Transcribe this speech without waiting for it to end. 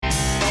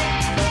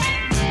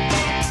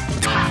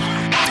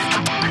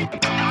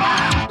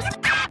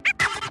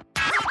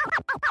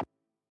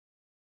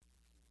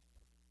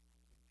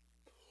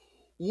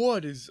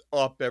What is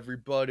up,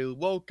 everybody?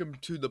 Welcome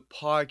to the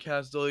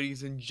podcast,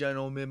 ladies and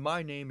gentlemen.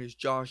 My name is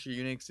Josh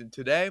Unix, and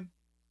today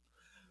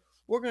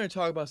we're going to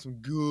talk about some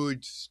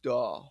good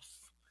stuff.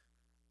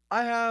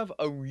 I have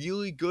a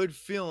really good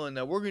feeling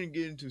that we're going to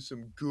get into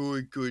some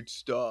good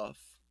stuff.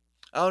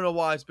 I don't know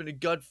why, it's been a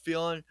gut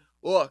feeling.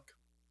 Look,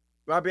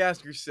 you might be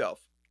asking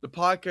yourself, the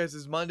podcast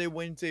is Monday,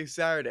 Wednesday,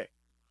 Saturday.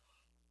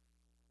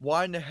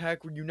 Why in the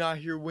heck were you not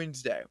here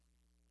Wednesday?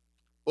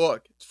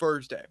 Look, it's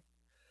Thursday.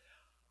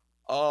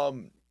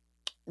 Um,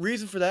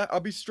 Reason for that,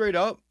 I'll be straight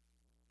up.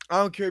 I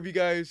don't care if you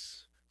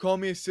guys call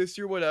me a sissy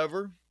or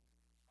whatever,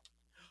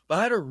 but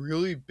I had a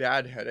really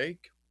bad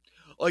headache.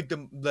 Like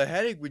the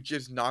headache would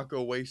just not go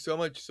away so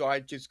much, so I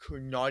just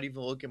could not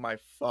even look at my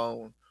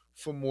phone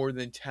for more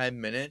than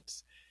 10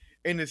 minutes.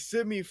 And to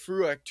sit me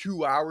through like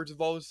 2 hours of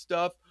all this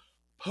stuff,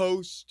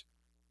 post,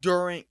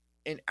 during,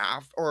 and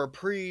after, or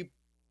pre,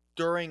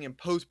 during, and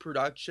post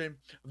production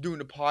of doing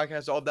the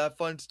podcast, all that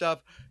fun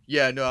stuff.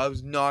 Yeah, no, that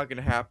was not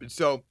gonna happen.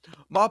 So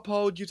my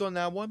apologies on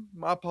that one.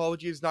 My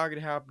apologies, it's not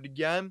gonna happen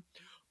again.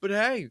 But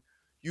hey,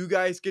 you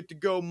guys get to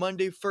go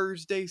Monday,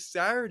 Thursday,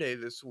 Saturday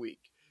this week.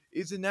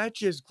 Isn't that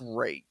just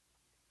great?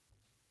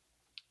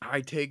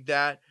 I take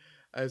that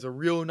as a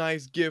real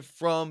nice gift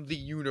from the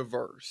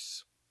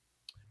universe.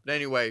 But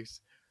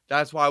anyways,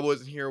 that's why I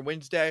wasn't here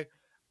Wednesday.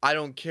 I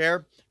don't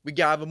care. We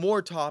got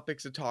more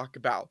topics to talk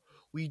about.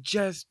 We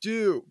just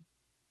do.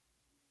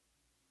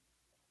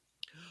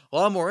 A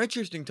lot more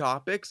interesting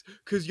topics,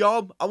 because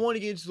y'all, I want to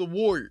get into the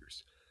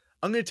Warriors.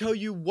 I'm going to tell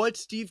you what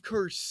Steve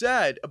Kerr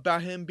said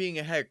about him being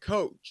a head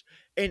coach,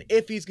 and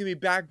if he's going to be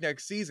back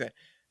next season.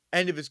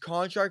 End of his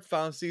contract,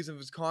 final season of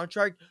his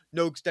contract,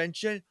 no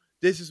extension.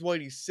 This is what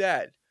he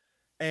said.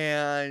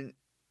 And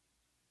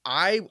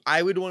I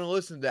would want to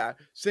listen to that.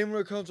 Same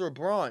when it comes to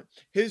LeBron.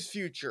 His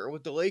future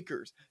with the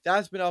Lakers,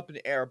 that's been up in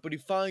the air, but he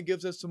finally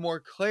gives us some more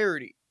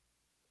clarity.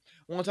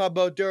 I want to talk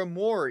about Daryl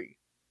Morey.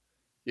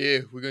 Yeah,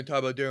 we're going to talk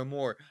about Daryl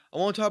Morey. I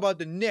want to talk about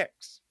the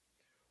Knicks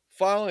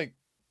filing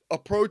a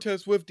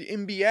protest with the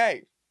NBA.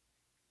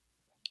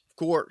 Of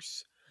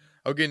course,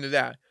 I'll get into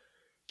that.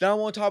 Then I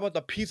want to talk about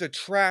the piece of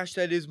trash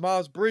that is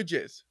Miles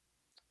Bridges.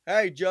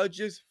 Hey,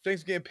 judges,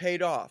 things getting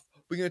paid off.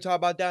 We're going to talk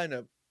about that in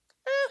a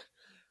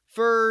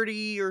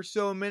 30 or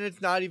so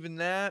minutes, not even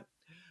that.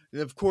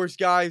 And of course,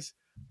 guys,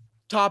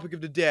 topic of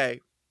the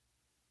day.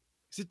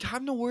 Is it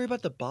time to worry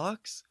about the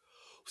Bucks?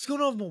 What's going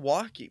on with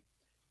Milwaukee?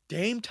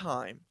 Dame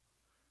time.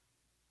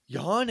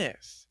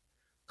 Giannis.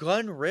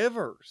 Glenn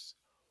Rivers.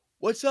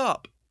 What's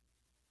up?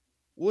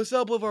 What's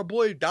up with our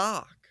boy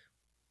Doc?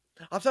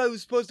 I thought he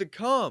was supposed to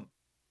come.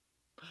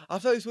 I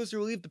thought he was supposed to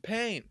relieve the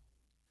pain.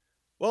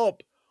 Well,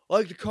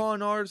 like the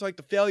con artist, like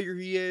the failure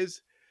he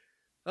is,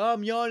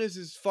 Giannis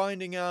is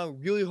finding out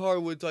really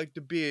hard what it's like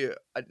to be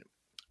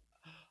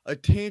a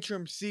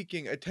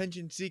tantrum-seeking,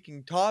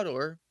 attention-seeking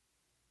toddler.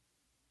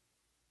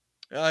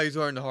 He's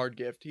learned the hard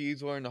gift.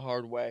 He's learned the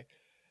hard way.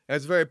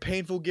 That's a very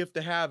painful gift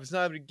to have. It's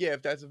not even a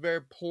gift. That's a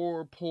very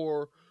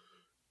poor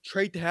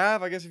trait to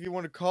have, I guess, if you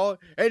want to call it.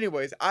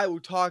 Anyways, I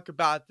will talk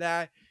about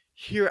that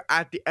here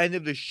at the end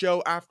of the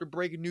show after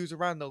breaking news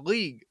around the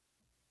league.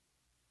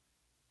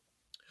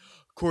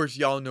 Of course,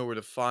 y'all know where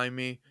to find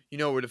me. You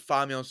know where to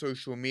find me on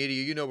social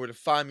media. You know where to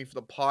find me for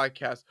the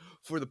podcast.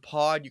 For the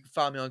pod, you can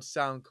find me on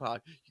SoundCloud.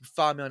 You can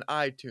find me on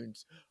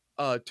iTunes,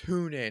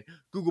 TuneIn,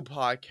 Google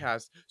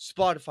Podcasts,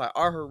 Spotify,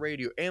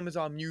 iHeartRadio,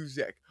 Amazon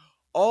Music.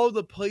 All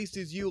the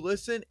places you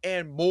listen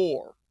and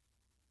more.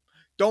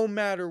 Don't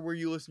matter where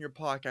you listen to your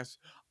podcast.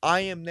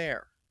 I am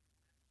there.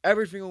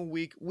 Every single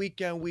week,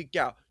 week in, week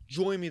out.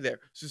 Join me there.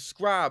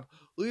 Subscribe.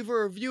 Leave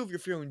a review if you're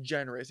feeling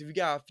generous. If you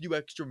got a few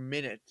extra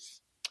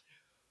minutes.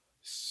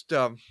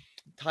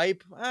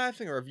 Type. I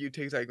think a review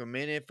takes like a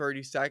minute,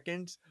 30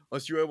 seconds.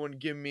 Unless you really want to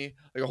give me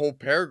like a whole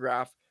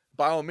paragraph,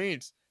 by all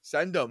means,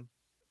 send them.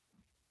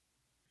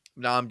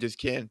 Nah, I'm just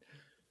kidding.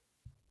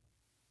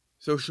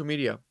 Social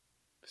media.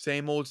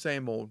 Same old,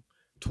 same old.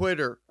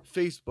 Twitter,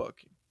 Facebook,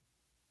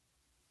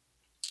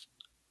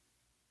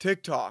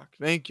 TikTok.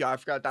 Thank you. I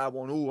forgot that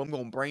one. Ooh, I'm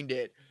going brain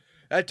dead.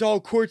 That's all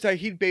courtside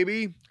heat,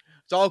 baby.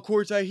 It's all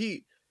courtside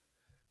heat.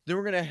 Then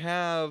we're going to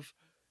have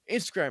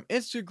Instagram.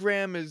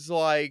 Instagram is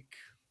like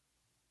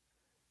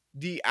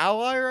the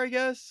outlier, I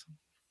guess.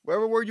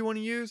 Whatever word you want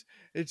to use.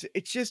 It's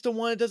just the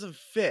one that doesn't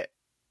fit.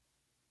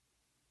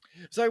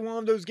 It's like one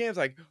of those games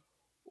like,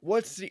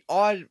 what's the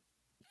odd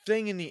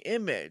thing in the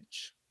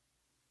image?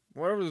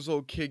 Whatever those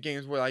little kid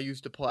games where I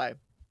used to play.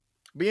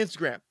 Be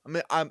Instagram.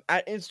 I'm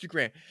at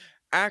Instagram.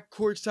 At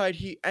Courtside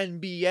Heat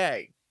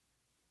NBA.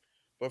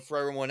 But for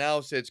everyone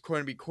else, it's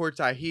going to be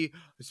Courtside Heat.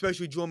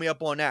 Especially join me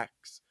up on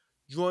X.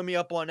 Join me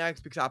up on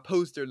X because I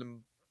post there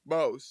the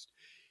most.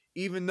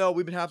 Even though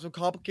we've been having some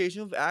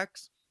complications with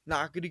X.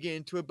 Not going to get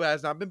into it, but it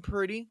has not been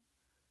pretty.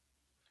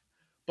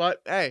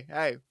 But hey.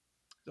 It's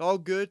all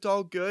good. It's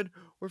all good.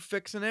 We're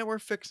fixing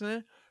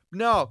it.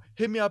 No,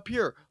 hit me up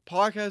here.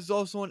 Podcast is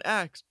also on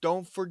X.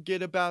 Don't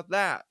forget about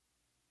that.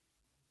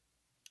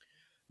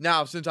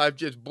 Now, since I've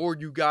just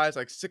bored you guys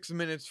like 6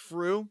 minutes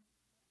through,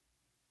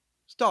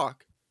 let's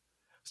talk.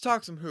 Let's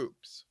talk some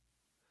hoops.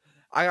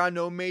 I got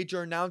no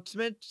major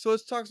announcement, so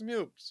let's talk some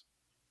hoops.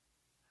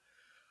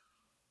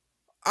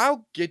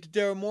 I'll get to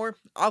Daryl Moore.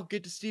 I'll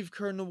get to Steve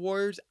Kerr and the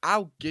Warriors.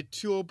 I'll get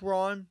to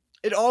LeBron.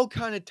 It all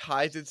kind of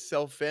ties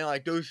itself in,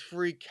 like those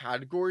three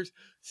categories.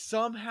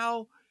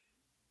 Somehow,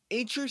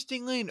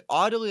 interestingly and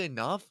oddly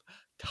enough,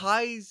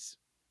 ties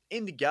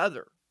in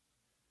together.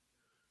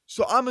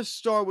 So I'm gonna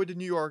start with the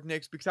New York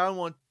Knicks because I don't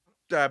want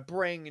to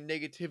bring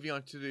negativity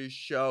onto this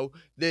show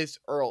this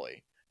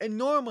early. And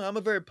normally I'm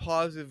a very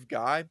positive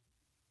guy.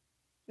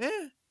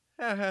 Eh,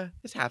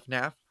 it's half and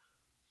half.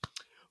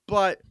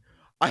 But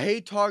I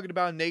hate talking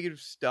about negative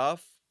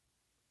stuff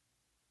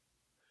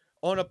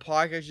on a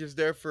podcast just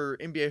there for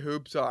NBA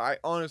hoops. So I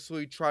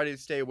honestly try to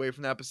stay away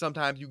from that. But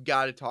sometimes you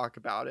gotta talk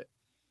about it,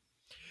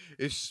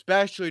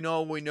 especially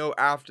knowing we know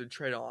after the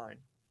trade line.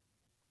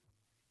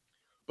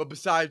 But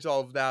besides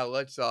all of that,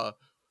 let's talk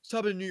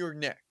about the New York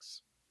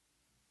Knicks.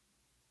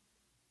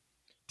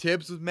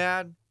 Tibbs was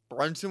mad.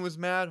 Brunson was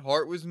mad.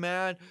 Hart was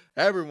mad.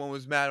 Everyone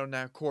was mad on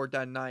that court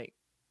that night.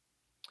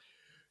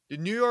 The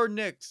New York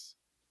Knicks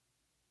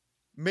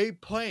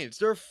made plans.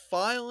 They're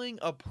filing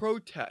a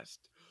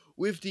protest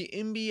with the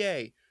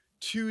NBA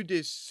to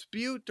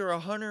dispute their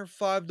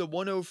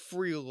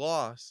 105-103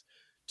 loss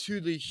to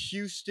the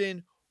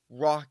Houston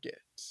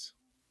Rockets.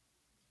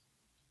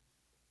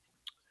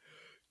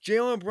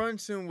 Jalen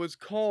Brunson was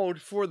called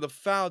for the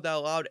foul that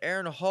allowed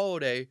Aaron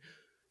Holiday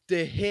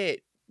to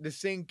hit, to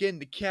sink in,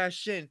 to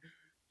cash in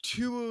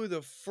 2 of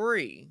the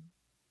 3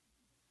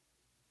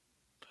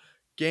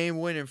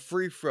 game-winning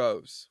free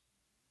throws.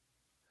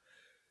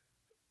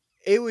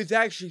 It was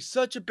actually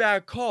such a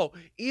bad call.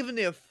 Even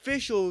the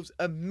officials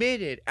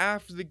admitted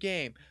after the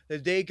game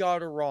that they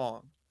got it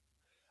wrong.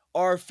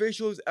 Are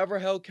officials ever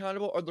held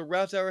accountable? Are the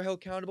refs ever held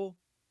accountable?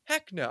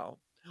 Heck no.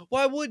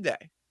 Why would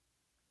they?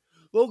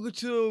 Welcome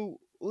to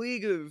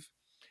league of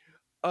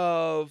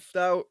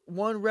that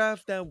one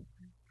ref that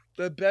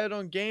bet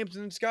on games,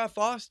 and Scott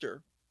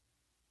Foster.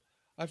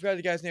 I forgot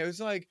the guy's name. It was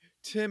like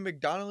Tim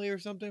McDonnelly or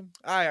something.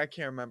 I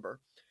can't remember.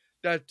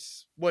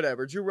 That's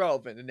whatever. It's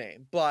irrelevant, the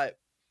name. But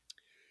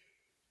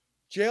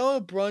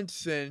Jalen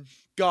Brunson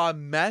got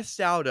messed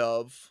out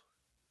of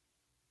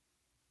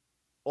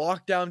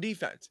lockdown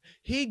defense.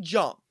 He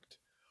jumped,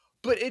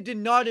 but it did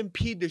not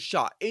impede the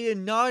shot. It did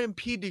not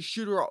impede the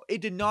shooter.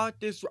 It did not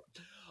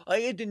disrupt.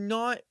 It did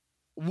not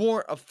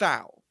warrant a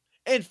foul.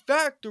 In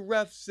fact, the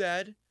ref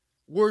said,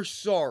 "We're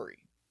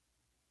sorry."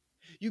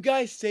 You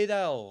guys say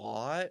that a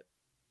lot.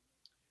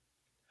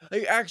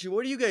 Actually,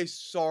 what are you guys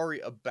sorry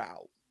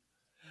about?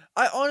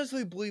 I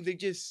honestly believe they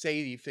just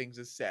say these things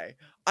to say.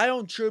 I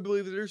don't truly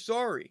believe that they're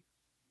sorry.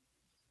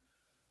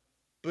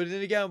 But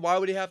then again, why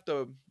would they have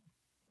to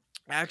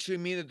actually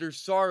mean that they're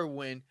sorry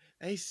when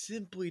they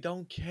simply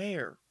don't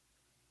care?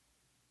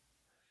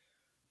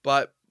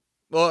 But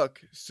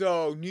look,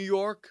 so New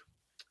York,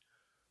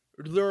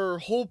 they're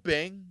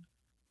hoping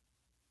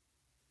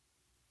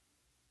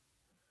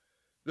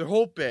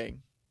that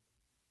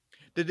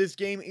this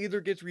game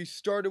either gets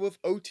restarted with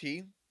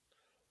OT,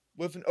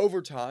 with an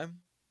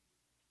overtime,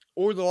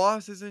 or the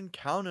loss isn't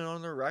counted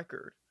on their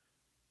record.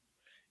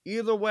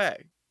 Either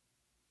way,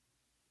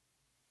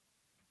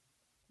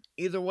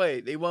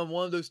 they want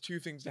one of those two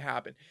things to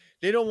happen.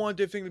 They don't want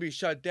their thing to be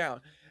shut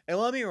down. And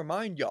let me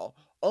remind y'all,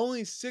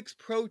 only 6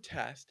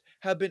 protests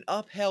have been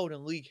upheld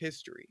in league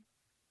history.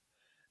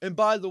 And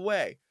by the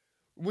way,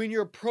 when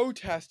you're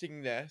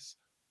protesting this,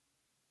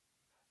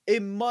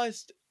 it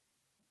must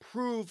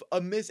prove a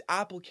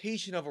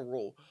misapplication of a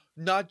rule,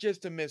 not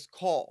just a missed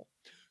call.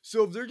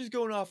 So if they're just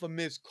going off a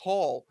missed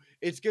call,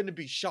 it's going to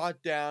be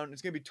shot down,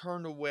 it's going to be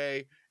turned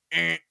away,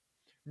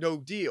 no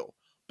deal.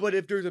 But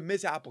if there's a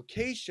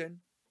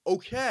misapplication,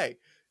 okay,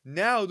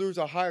 now there's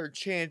a higher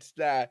chance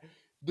that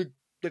the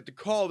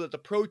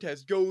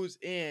protest goes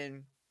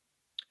in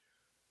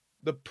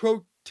the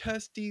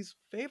protestees'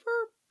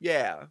 favor?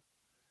 Yeah.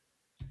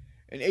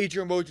 And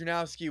Adrian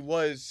Wojnarowski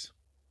was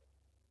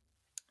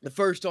the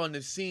first on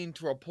the scene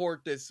to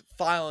report this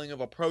filing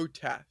of a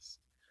protest.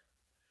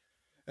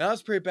 And that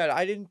was pretty bad.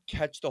 I didn't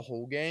catch the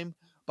whole game,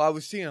 but I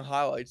was seeing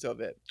highlights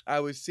of it. I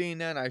was seeing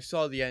that and I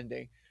saw the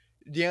ending.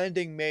 The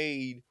ending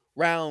made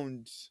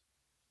rounds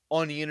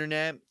on the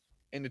internet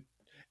in the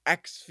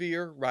X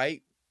sphere,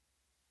 right?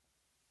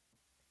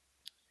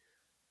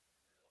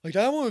 Like,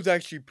 that one was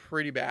actually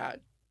pretty bad.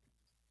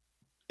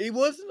 It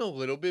wasn't a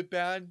little bit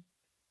bad.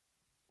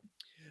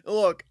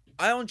 Look,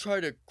 I don't try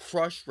to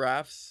crush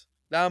refs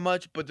that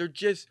much, but they're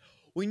just,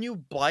 when you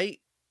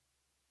bite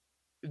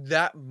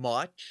that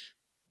much,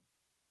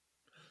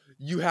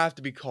 you have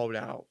to be called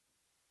out.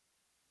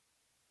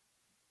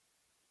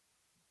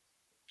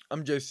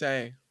 I'm just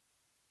saying.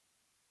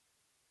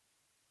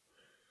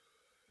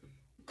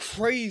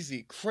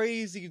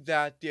 Crazy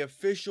that the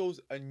officials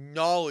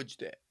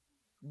acknowledged it.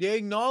 They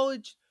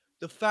acknowledged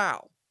the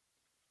foul.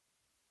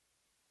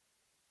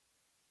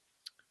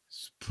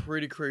 It's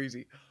pretty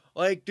crazy.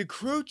 Like, the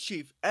crew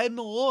chief, Ed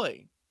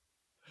Malloy,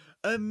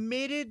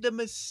 admitted the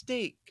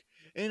mistake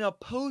in a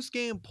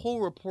post-game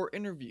poll report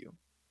interview.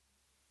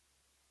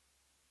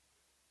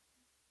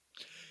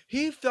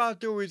 He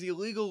thought there was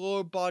illegal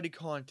lower body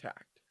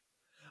contact.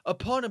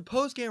 Upon a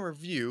post-game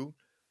review,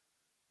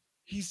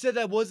 he said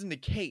that wasn't the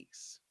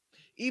case,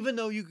 even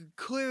though you could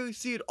clearly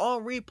see it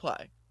on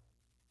replay.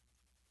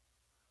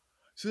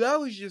 So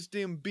that was just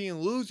them being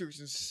losers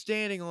and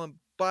standing on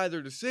by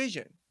their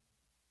decision,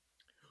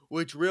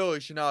 which really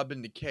should not have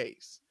been the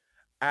case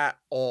at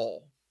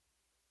all.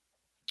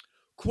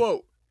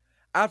 Quote,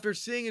 after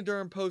seeing it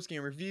during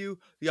post-game review,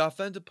 the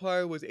offensive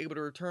player was able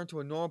to return to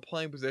a normal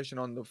playing position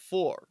on the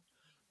floor.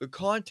 The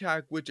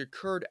contact which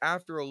occurred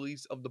after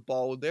release of the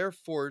ball was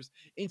therefore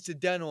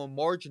incidental and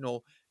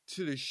marginal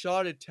to the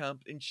shot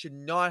attempt and should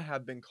not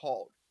have been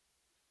called.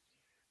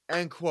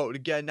 End quote.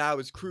 Again, that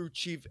was crew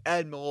chief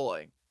Ed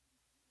Malloy.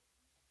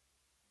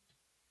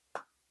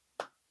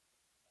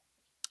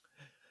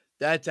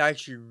 That's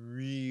actually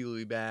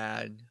really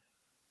bad.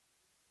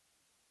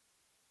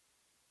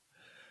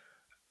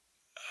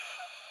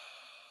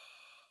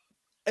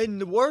 And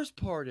the worst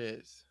part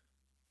is,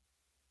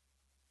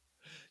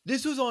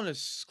 this was on a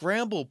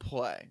scramble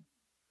play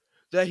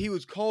that he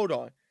was called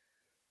on.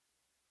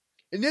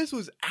 And this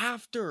was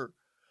after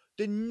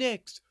the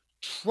Knicks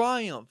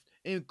triumphed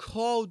and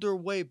clawed their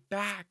way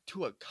back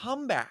to a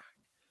comeback.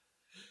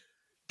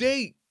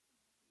 They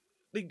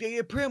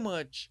pretty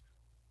much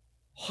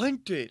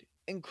hunted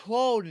and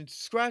clawed and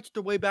scratched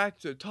their way back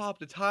to the top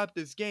to tie up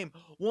this game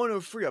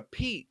 103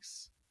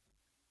 apiece.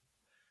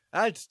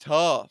 That's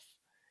tough.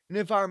 And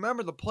if I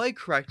remember the play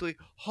correctly,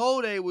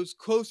 Holiday was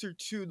closer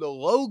to the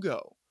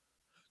logo,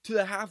 to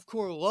the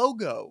half-court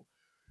logo,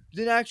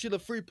 than actually the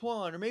free-point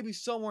line, or maybe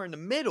somewhere in the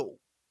middle.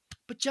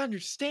 But you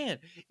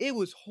understand, it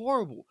was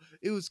horrible.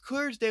 It was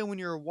clear as day when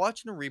you were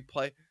watching a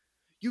replay.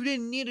 You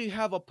didn't need to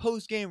have a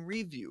post-game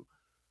review.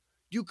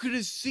 You could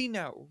have seen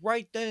that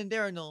right then and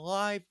there in the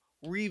live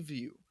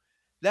review.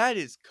 That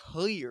is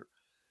clear.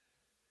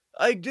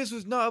 Like, this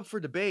was not up for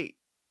debate.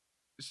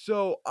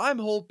 So I'm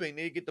hoping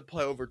they get to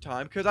play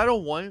overtime, because I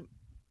don't want it.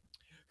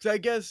 Because I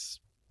guess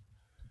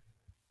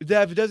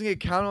that if it doesn't get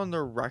counted on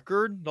their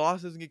record, the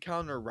loss doesn't get counted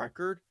on their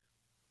record,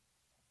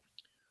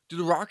 do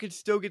the Rockets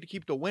still get to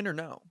keep the win or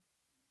no?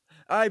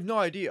 I have no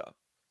idea.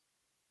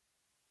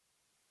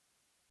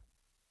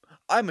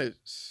 I'm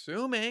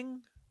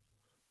assuming.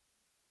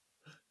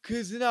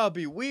 Because then that would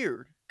be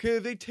weird. Because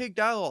if they take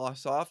that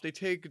loss off, they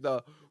take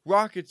the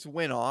Rockets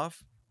win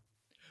off,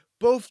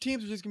 both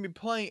teams are just going to be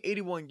playing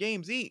 81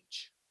 games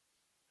each.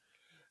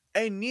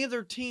 And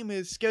neither team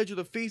is scheduled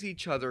to face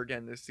each other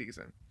again this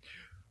season.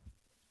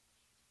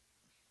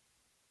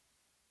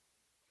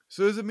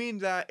 So does it mean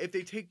that if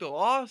they take the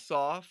loss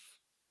off,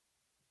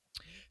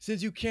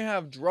 since you can't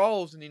have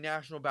draws in the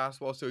National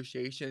Basketball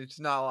Association, it's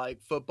not like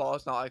football,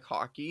 it's not like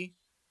hockey.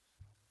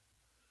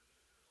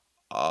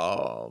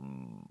 Are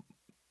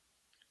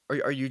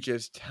you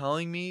just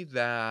telling me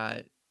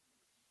that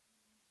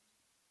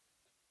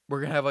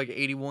we're going to have like an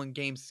 81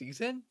 game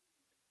season?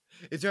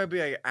 Is there going to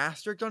be like an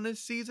asterisk on this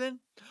season?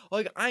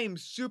 Like, I am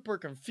super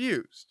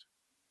confused.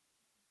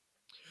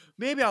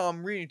 Maybe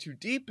I'm reading too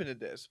deep into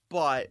this,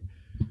 but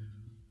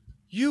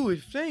you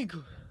would think,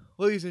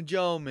 ladies and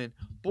gentlemen,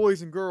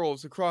 boys and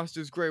girls across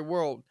this great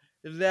world,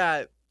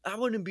 that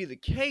wouldn't be the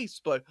case,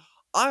 but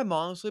I'm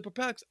honestly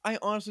perplexed. I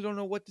honestly don't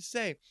know what to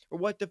say, or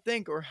what to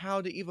think, or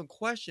how to even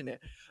question it.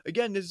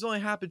 Again, this has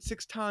only happened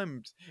 6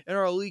 times in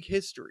our league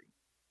history.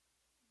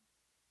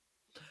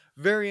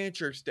 Very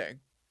interesting.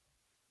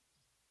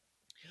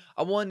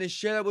 I wanted to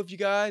share that with you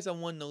guys. I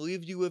wanted to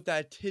leave you with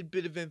that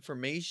tidbit of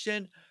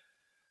information.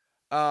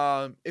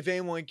 If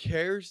anyone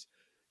cares,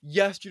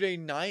 yesterday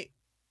night,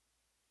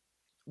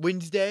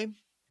 Wednesday,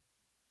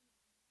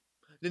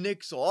 the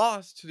Knicks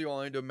lost to the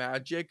Orlando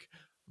Magic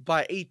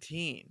by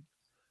 18.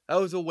 That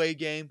was a away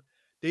game.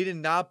 They did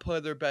not play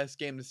their best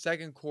game. The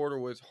second quarter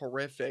was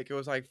horrific. It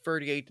was like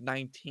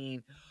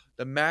 38-19.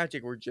 The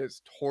Magic were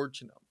just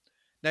torching them.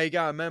 Now you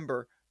gotta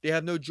remember, they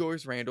have no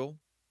Julius Randle.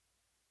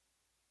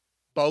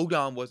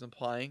 Bogdan wasn't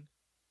playing.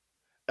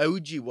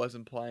 OG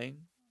wasn't playing.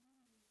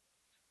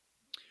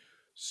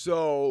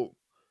 So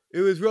it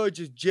was really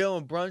just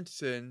Jalen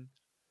Brunson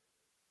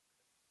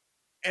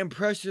and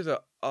Precious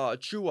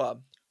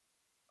Chua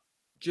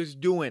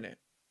just doing it.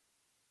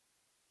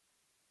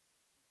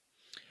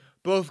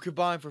 Both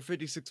combined for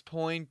 56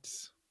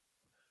 points,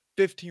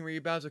 15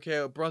 rebounds.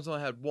 Okay, Brunson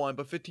only had 1,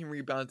 but 15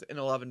 rebounds and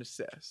 11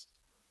 assists.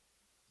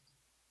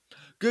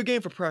 Good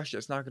game for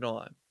Precious, not gonna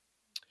lie.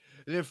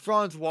 And then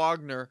Franz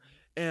Wagner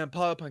and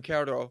Paulo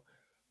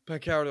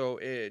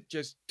Banchero, it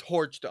just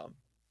torched them.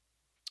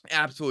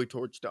 Absolutely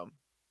torched them.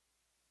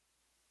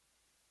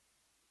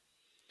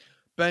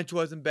 Bench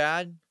wasn't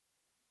bad.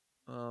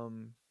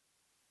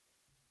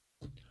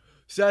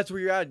 So that's where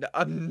you're at.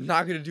 I'm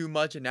not going to do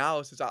much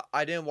analysis.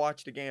 I didn't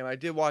watch the game. I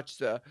did watch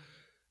the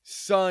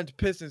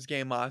Suns-Pistons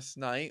game last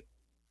night.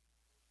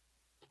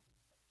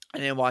 I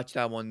didn't watch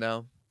that one,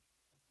 though.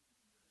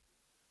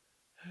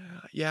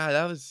 Yeah,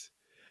 that was...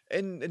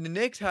 And the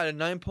Knicks had a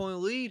 9-point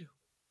lead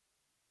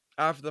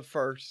after the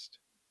first.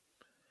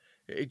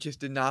 It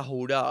just did not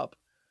hold up.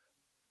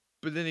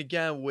 But then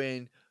again,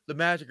 when the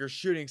Magic are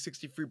shooting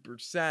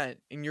 63%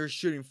 and you're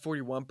shooting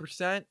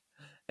 41%,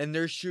 and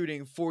they're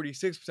shooting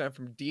 46%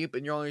 from deep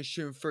and you're only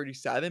shooting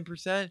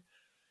 37%,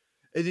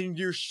 and then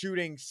you're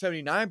shooting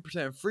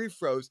 79% free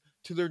throws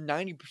to their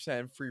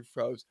 90% free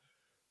throws.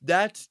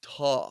 That's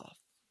tough.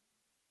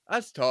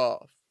 That's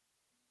tough.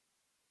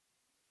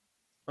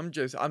 I'm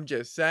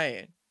just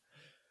saying.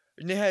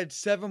 And they had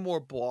 7 more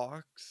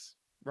blocks,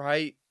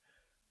 right?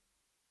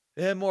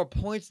 They had more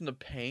points in the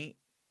paint.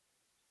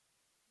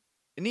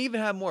 And they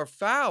even had more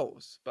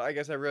fouls, but I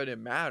guess that really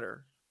didn't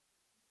matter.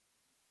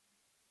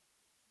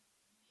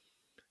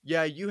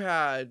 Yeah, you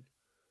had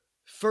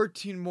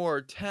 13 more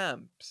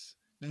attempts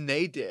than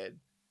they did,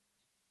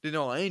 than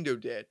Orlando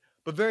did.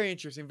 But very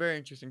interesting, very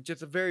interesting.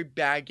 Just a very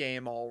bad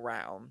game all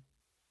around.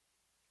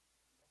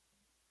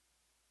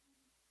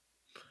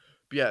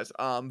 But yes,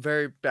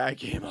 very bad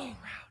game all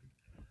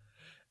around.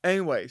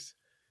 Anyways.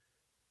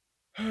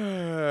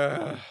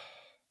 Now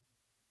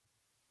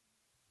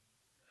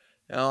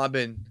I've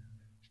been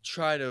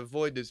trying to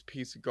avoid this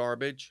piece of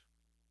garbage.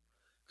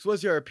 Because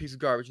what's the other piece of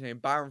garbage named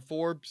Byron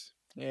Forbes?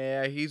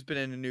 Yeah, he's been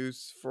in the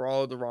news for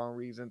all the wrong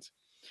reasons.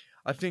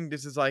 I think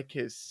this is like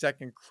his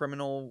second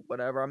criminal,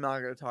 whatever. I'm not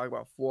going to talk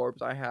about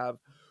Forbes. I have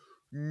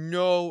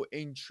no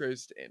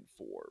interest in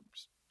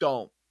Forbes.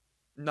 Don't.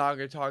 Not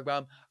going to talk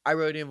about him. I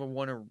really didn't even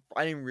want to,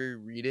 I didn't really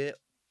read it.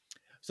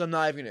 So I'm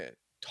not even going to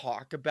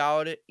talk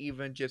about it,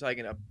 even just like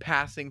in a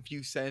passing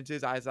few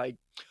sentences. I was like,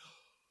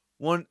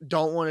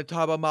 don't want to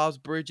talk about Miles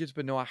Bridges,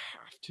 but no, I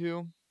have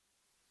to.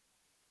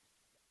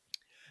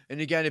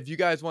 And again, if you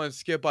guys want to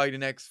skip like the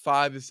next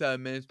 5 to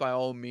 7 minutes, by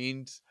all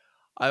means,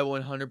 I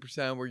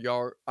 100% where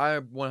y'all. I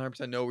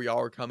 100% know where y'all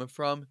are coming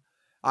from.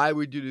 I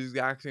would do the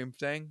exact same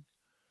thing.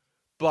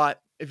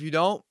 But if you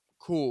don't,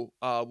 cool.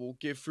 We'll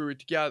get through it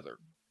together.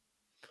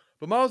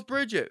 But Miles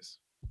Bridges,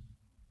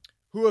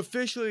 who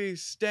officially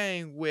is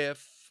staying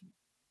with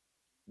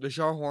the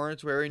Charlotte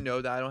Hornets, we already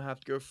know that. I don't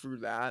have to go through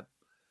that.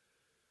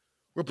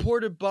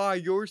 Reported by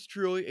yours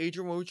truly,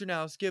 Adrian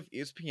Wojnarowski of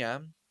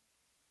ESPN.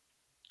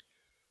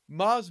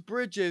 Miles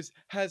Bridges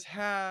has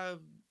had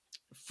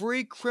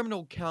 3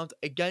 criminal counts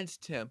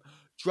against him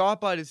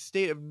dropped by the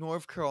state of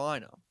North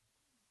Carolina.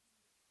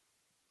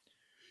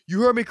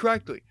 You heard me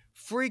correctly.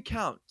 3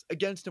 counts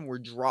against him were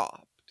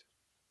dropped.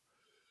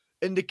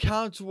 And the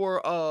counts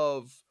were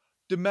of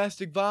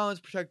domestic violence,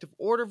 protective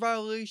order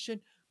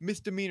violation,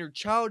 misdemeanor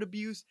child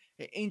abuse,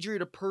 and injury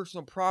to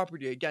personal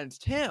property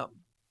against him.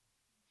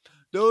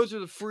 Those are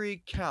the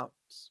 3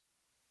 counts.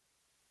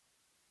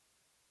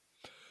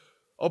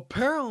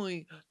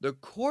 Apparently, the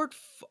court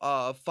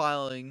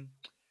filing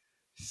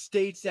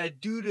states that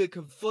due to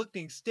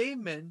conflicting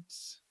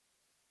statements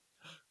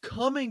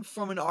coming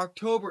from an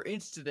October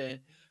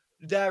incident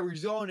that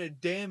resulted in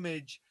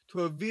damage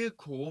to a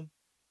vehicle,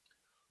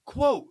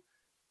 quote,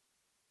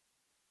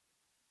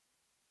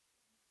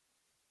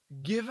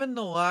 given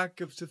the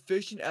lack of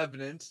sufficient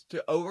evidence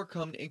to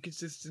overcome the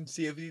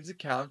inconsistency of these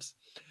accounts,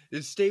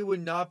 the state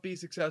would not be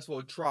successful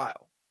at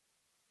trial.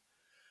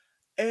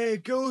 And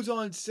it goes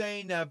on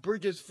saying that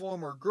Bridges'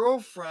 former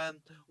girlfriend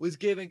was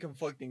giving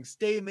conflicting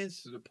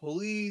statements to the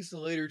police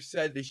and later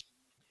said that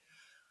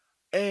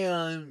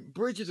and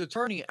Bridges'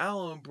 attorney,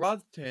 Alan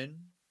Brotherton,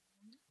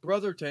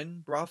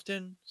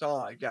 something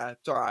like that.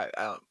 Sorry,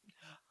 I don't.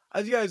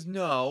 As you guys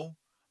know,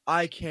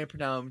 I can't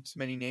pronounce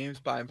many names,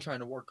 but I'm trying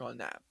to work on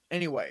that.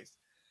 Anyways,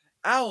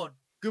 Alan,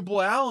 good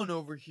boy Alan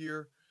over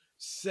here,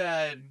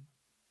 said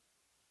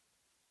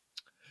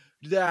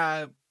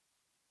that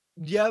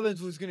the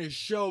evidence was going to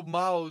show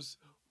Miles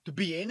to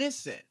be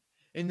innocent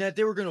and that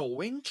they were going to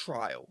win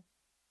trial.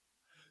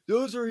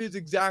 Those are his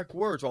exact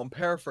words. Well, I'm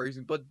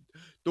paraphrasing, but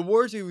the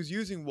words he was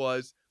using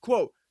was,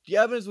 quote, the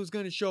evidence was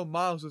going to show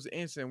Miles was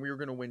innocent and we were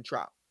going to win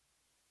trial.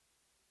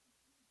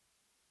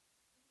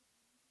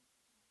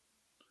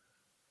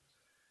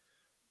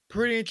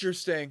 Pretty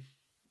interesting.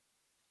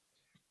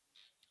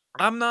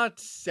 I'm not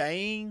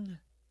saying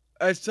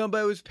as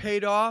somebody was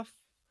paid off.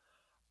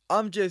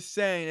 I'm just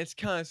saying it's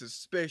kind of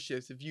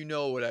suspicious if you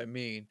know what I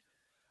mean.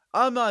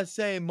 I'm not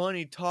saying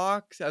money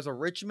talks as a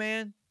rich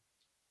man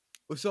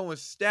with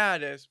someone's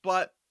status,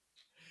 but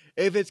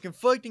if it's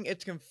conflicting,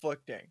 it's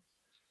conflicting.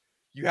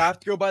 You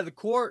have to go by the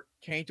court.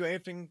 Can't do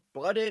anything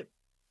but it.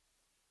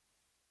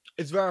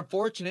 It's very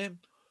unfortunate.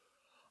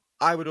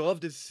 I would love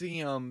to see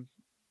him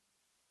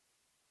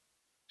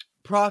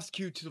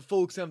prosecute to the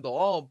full extent of the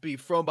law, be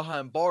thrown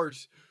behind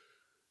bars,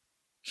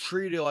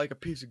 treated like a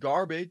piece of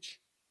garbage.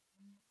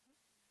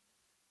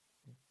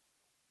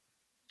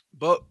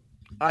 But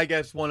I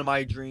guess one of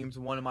my dreams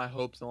and one of my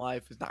hopes in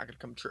life is not going to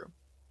come true.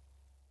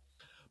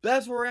 But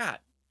that's where we're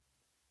at.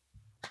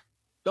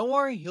 Don't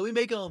worry, he'll be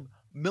making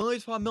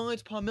millions upon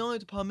millions upon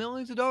millions upon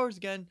millions of dollars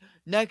again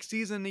next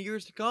season and the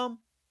years to come.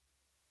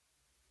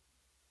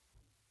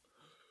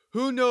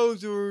 Who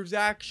knows if there's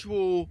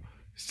actual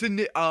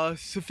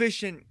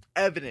sufficient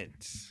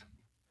evidence?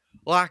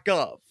 Lack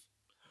of.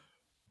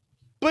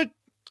 But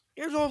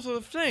here's also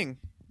the thing.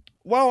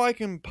 While I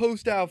can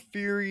post out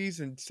theories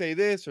and say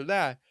this or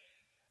that,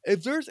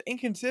 if there's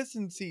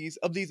inconsistencies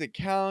of these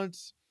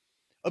accounts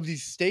of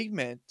these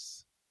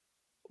statements.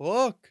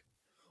 Look,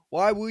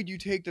 why would you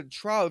take the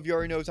trial if you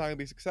already know it's not going to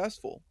be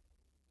successful?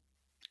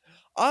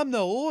 I'm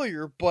no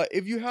lawyer, but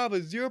if you have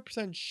a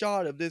 0%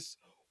 shot of this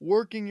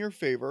working in your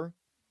favor,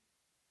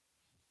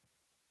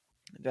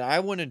 then I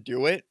wouldn't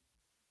do it.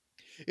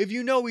 If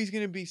you know he's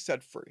going to be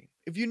set free,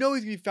 if you know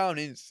he's going to be found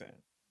innocent,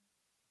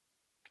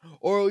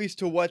 or at least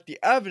to what the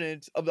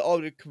evidence of all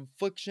the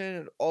confliction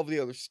and all the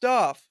other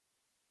stuff,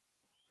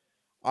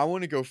 I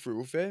want to go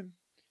through with it.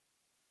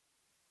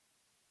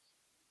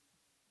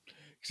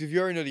 Because if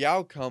you already know the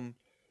outcome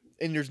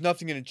and there's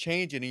nothing going to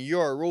change it, and you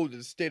are ruled to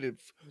the state of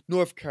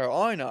North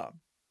Carolina,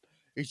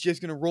 it's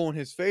just going to roll in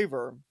his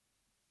favor.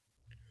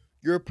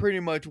 You're pretty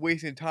much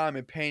wasting time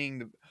and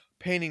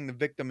painting the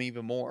victim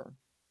even more.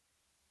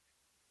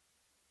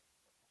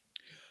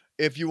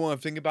 If you want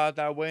to think about it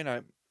that way,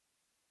 it's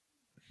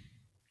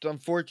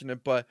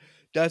unfortunate, but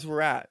that's where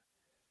we're at.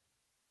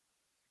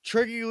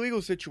 Tricky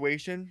legal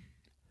situation.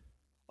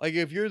 Like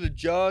if you're the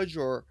judge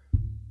or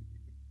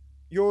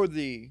you're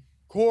the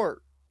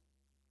court,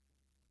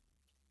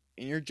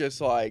 and you're just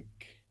like,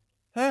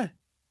 huh,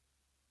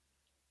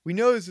 we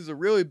know this is a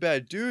really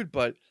bad dude,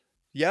 but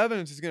the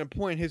evidence is going to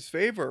point in his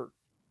favor.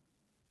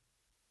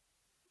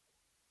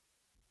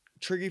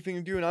 Tricky thing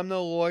to do, and I'm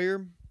no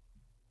lawyer,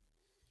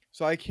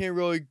 so I can't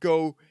really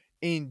go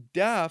in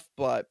depth,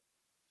 but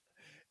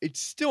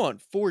it's still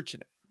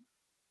unfortunate.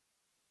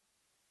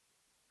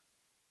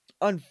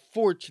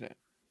 Unfortunate.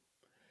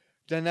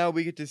 Then now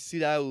we get to see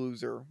that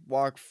loser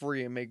walk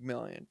free and make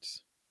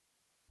millions.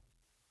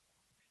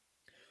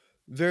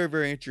 Very,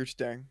 very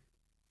interesting.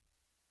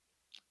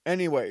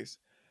 Anyways,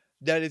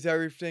 that is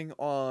everything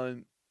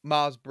on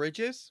Miles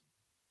Bridges.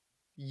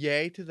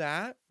 Yay to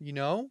that, you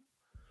know?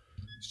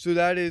 So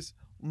that is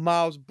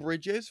Miles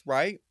Bridges,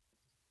 right?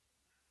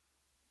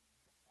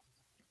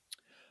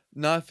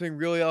 Nothing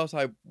really else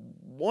I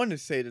want to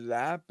say to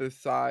that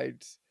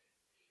besides,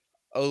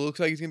 oh, it looks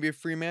like he's going to be a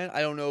free man.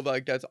 I don't know if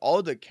like that's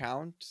all that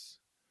counts,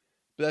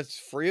 but that's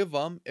 3 of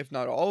them, if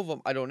not all of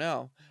them. I don't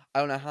know. I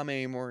don't know how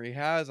many more he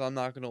has. I'm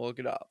not going to look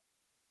it up.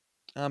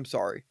 I'm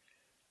sorry.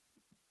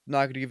 I'm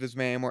not going to give this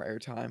man any more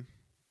airtime.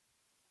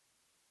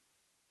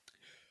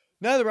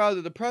 Now that we're out of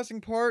the depressing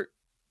part,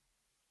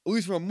 at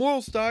least from a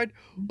moral side,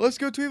 let's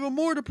go to even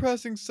more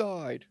depressing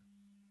side.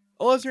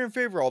 Unless you're in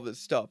favor of all this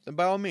stuff, then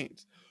by all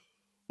means.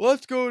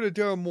 Let's go to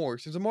Daryl Moore,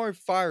 since I'm already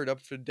fired up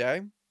for the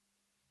day.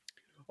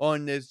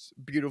 On this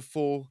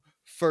beautiful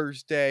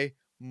Thursday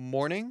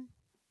morning.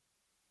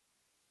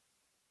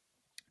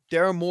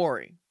 Daryl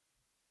Morey.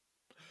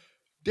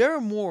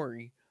 Daryl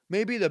Morey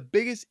may be the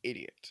biggest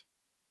idiot.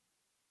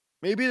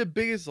 Maybe the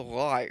biggest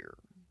liar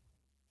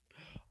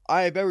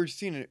I have ever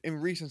seen in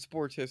recent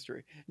sports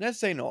history. And that's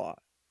saying a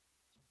lot.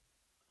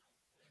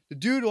 The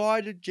dude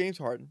lied to James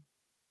Harden.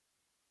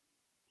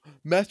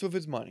 Messed with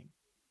his money.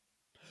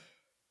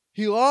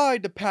 He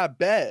lied to Pat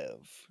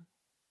Bev.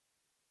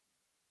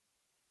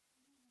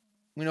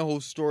 We know a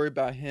whole story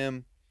about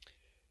him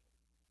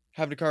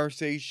having a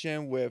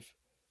conversation with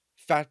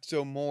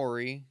Fatso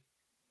Mori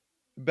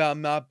about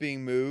not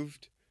being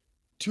moved.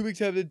 2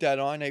 weeks ahead of the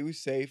deadline, he was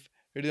safe.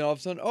 And then all of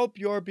a sudden, oh,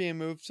 you are being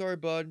moved. Sorry,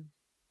 bud.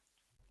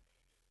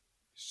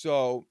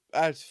 So,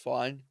 that's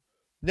fun.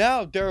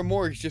 Now, Daryl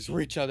Morey's just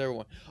reaching out to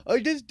everyone.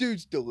 Like, this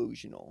dude's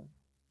delusional.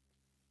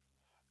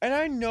 And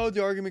I know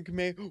the argument can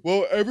be made,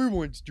 well,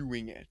 everyone's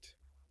doing it.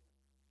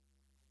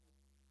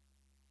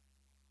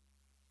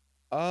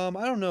 I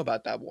don't know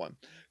about that one.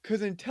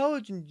 Because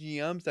intelligent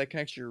GMs that can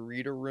actually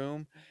read a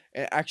room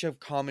and actually have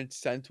common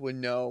sense would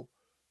know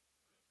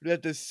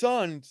that the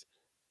Suns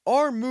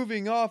are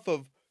moving off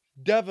of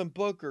Devin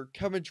Booker,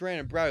 Kevin Durant,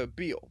 and Bradley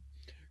Beal.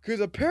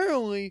 Because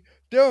apparently,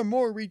 Daryl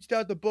Morey reached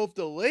out to both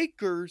the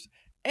Lakers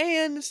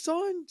and the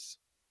Suns.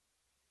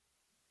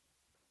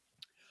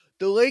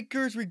 The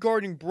Lakers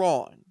regarding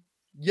Braun.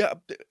 Yeah.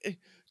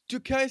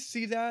 Can I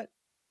see that?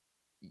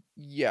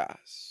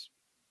 Yes.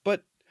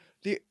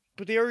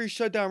 But they already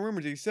shut down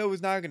rumors. They said it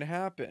was not going to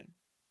happen.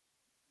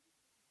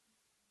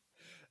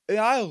 And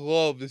I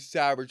love the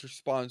savage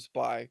response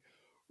by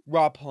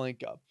Rob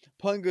Pelinka.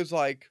 Pelinka's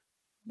like,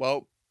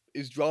 well,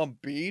 is Joel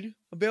Embiid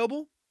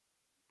available?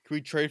 Can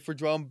we trade for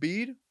Joel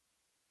Embiid?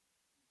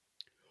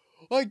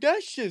 Like,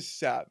 that's just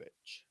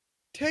savage.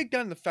 Take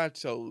down the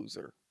fatso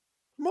loser.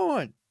 Come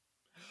on.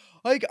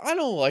 Like, I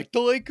don't like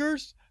the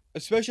Lakers,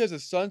 especially as a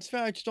Suns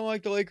fan. I just don't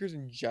like the Lakers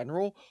in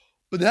general.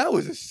 But that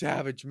was a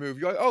savage move.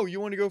 You're like, oh,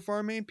 you want to go for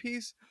our main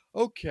piece?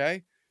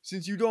 Okay.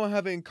 Since you don't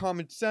have any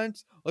common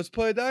sense, let's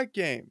play that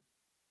game.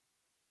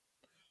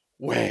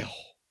 Well,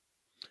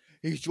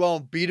 is Joel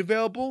Embiid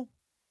available?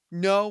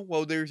 No?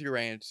 Well, there's your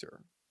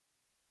answer.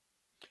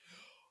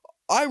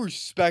 I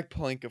respect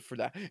Pelinka for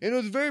that. And it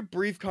was a very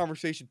brief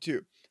conversation,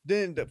 too.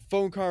 Then the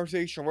phone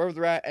conversation, wherever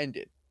they're at,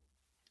 ended.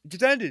 It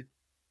just ended.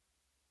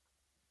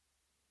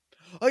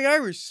 Like, I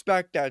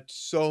respect that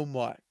so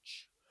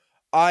much.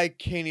 I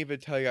can't even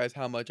tell you guys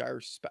how much I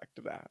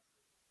respect that.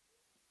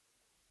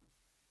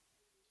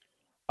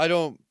 I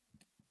don't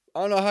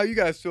know how you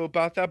guys feel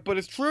about that, but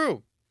it's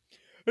true.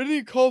 And then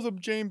he calls up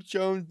James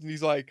Jones and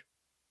he's like,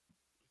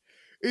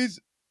 Is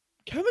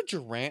Kevin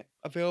Durant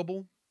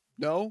available?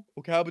 No.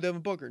 Okay, how about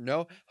Devin Booker?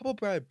 No. How about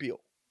Brad Beal?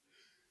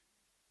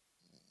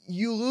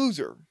 You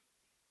loser.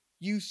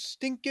 You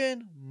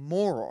stinking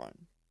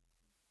moron.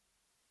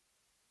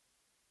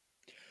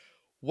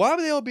 Why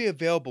would they all be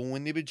available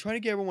when they've been trying to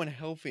get everyone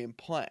healthy and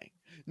playing?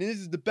 And this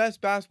is the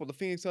best basketball the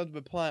Phoenix Suns have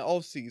been playing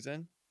all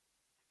season.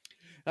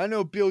 I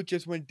know Beal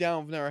just went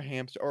down with their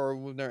hamster or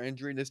with their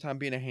injury, this time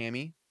being a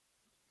hammy.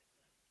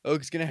 Oh,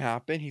 it's gonna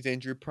happen. He's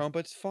injury prone, but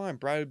it's fine.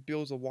 Brad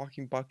Beal's a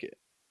walking bucket.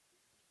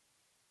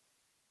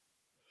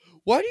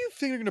 Why do you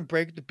think they're gonna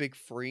break the big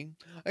free?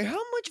 Like,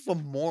 how much of a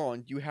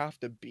moron do you have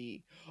to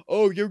be?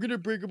 Oh, you're gonna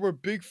break up our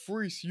big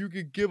free so you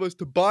can give us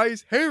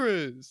Tobias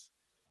Harris.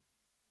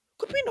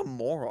 Quit being a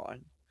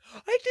moron.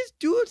 Like, this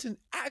dude's an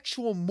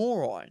actual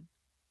moron.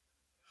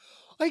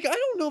 Like, I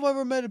don't know if I've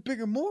ever met a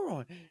bigger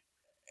moron.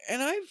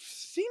 And I've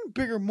seen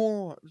bigger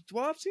morons.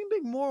 Well, I've seen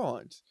big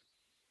morons.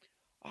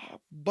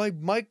 Like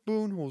Mike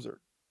Boonholzer,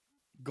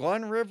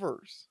 Glenn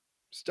Rivers.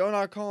 Still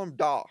not calling him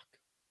Doc.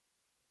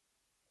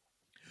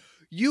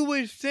 You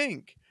would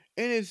think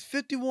in his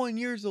 51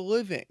 years of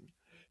living,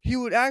 he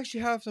would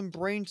actually have some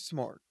brain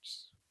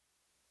smarts.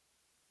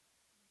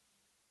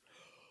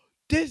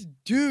 This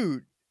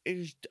dude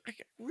is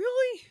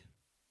really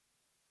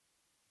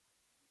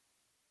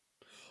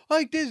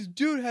like this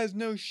dude has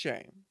no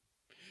shame.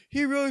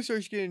 He really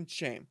starts getting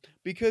shame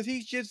because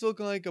he's just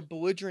looking like a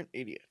belligerent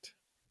idiot.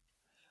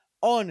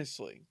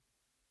 Honestly,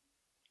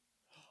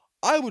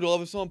 I would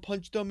love if someone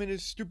punched him in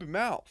his stupid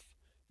mouth.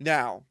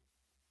 Now,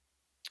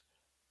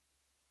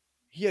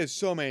 he has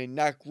so many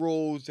neck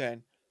rolls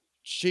and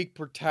cheek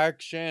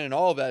protection and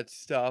all that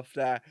stuff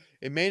that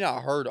it may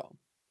not hurt him.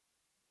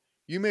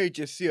 You may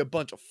just see a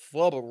bunch of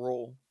flubber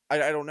roll. I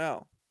don't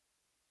know.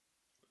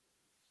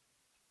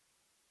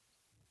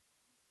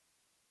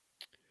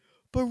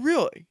 But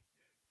really,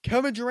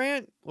 Kevin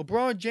Durant,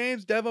 LeBron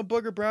James, Devin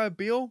Booker, Brad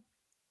Beal,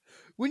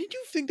 when did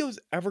you think that was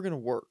ever going to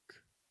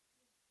work?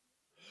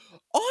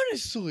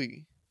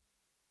 Honestly,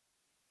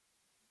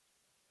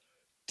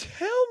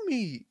 tell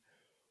me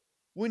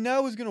when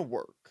that was going to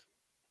work.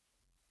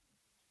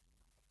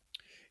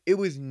 It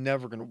was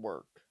never going to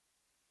work.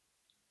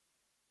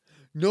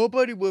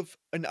 Nobody with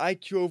an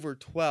IQ over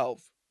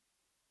 12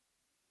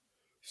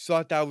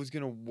 thought that was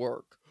going to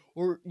work.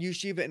 Or you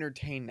should even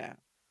entertain that.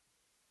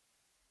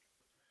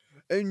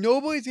 And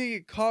nobody's going to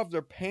get caught with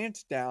their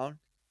pants down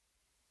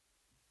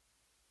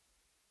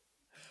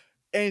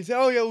and say,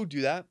 oh yeah, we'll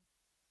do that.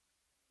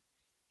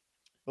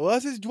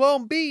 Unless it's Joel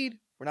Embiid,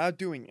 we're not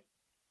doing it.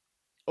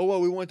 Oh,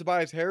 well, we want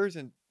Tobias Harris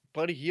and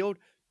Buddy Hield?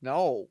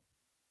 No.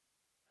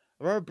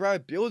 I remember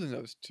Brad building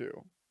those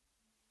two.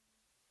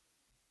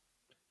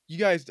 You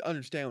guys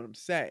understand what I'm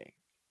saying.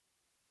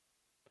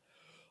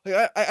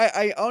 Like,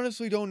 I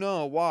honestly don't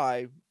know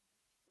why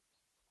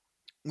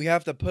we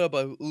have to put up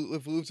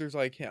with losers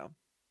like him.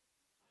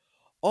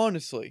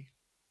 Honestly.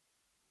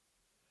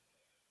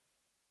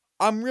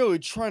 I'm really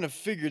trying to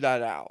figure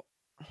that out.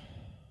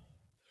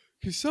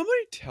 Can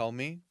somebody tell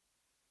me?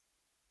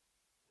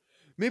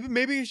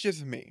 Maybe it's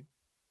just me.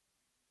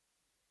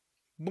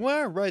 But when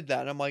I read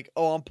that, I'm like,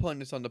 oh, I'm putting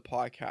this on the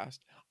podcast.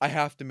 I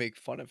have to make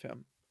fun of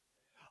him.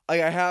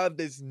 Like, I have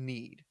this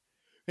need.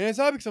 And it's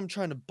not because I'm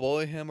trying to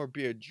bully him or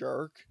be a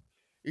jerk.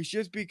 It's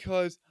just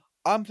because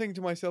I'm thinking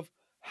to myself,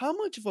 how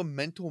much of a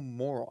mental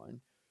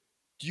moron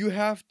do you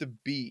have to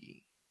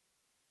be?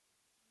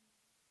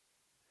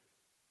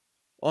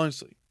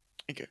 Honestly.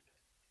 Okay.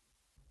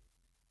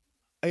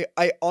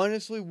 I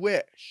honestly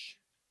wish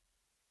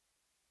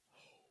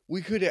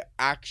we could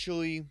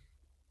actually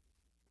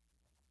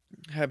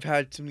have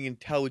had something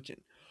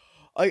intelligent.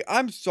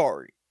 I'm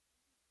sorry.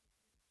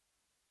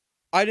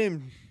 I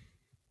didn't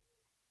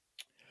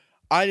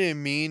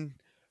mean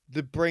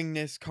to bring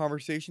this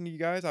conversation to you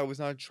guys. I was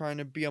not trying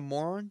to be a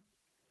moron.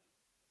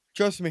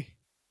 Trust me.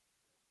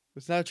 I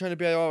was not trying to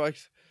be at all. Like,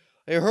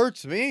 it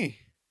hurts me.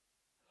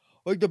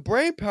 Like, the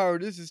brain power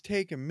this is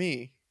taking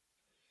me.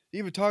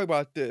 Even talk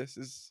about this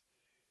is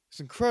it's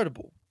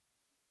incredible.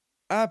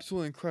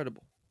 Absolutely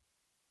incredible.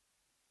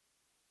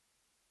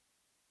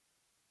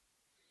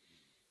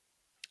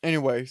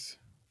 Anyways.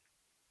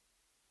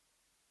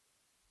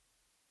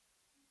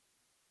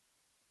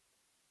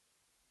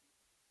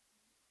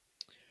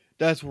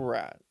 That's where we're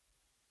at.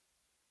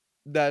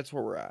 That's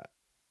where we're at.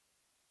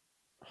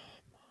 Oh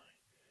my.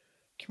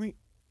 Can we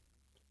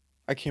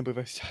I can't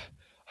believe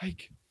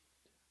like,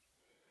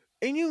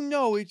 and you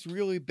know it's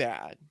really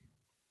bad.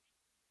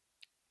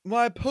 When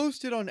I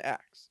posted on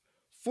X,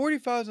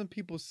 40,000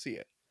 people see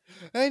it.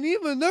 And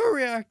even they're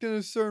reacting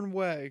a certain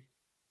way.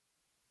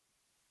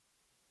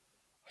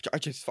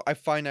 I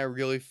find that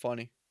really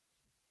funny.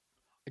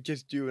 I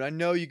just do. And I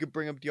know you could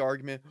bring up the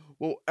argument,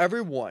 well,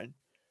 everyone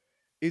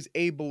is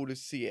able to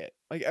see it.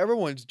 Like,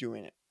 everyone's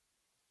doing it.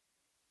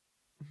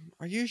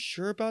 Are you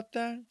sure about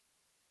that?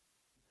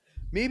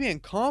 Maybe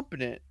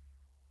incompetent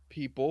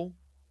people,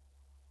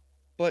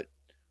 but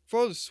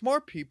for all the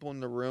smart people in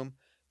the room,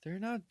 they're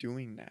not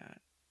doing that.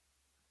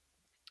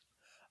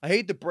 I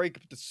hate to break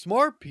it, but the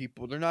smart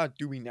people, they're not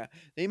doing that.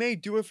 They may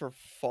do it for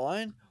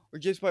fun or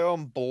just by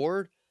on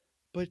board.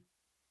 But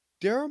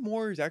Daryl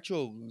Morey is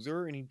actually a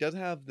loser, and he doesn't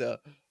have the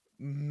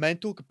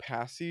mental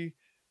capacity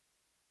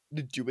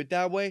to do it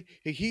that way.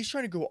 He's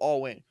trying to go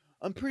all in.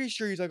 I'm pretty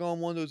sure he's like on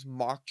one of those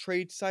mock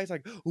trade sites,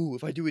 like, ooh,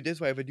 if I do it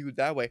this way, if I do it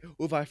that way,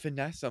 ooh, if I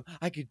finesse them,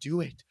 I could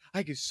do it.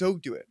 I could so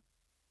do it.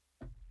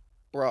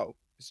 Bro,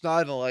 it's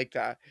not even like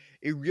that.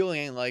 It really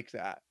ain't like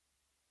that.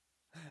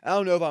 I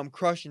don't know if I'm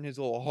crushing his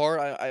little heart.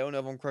 I don't know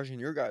if I'm crushing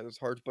your guys'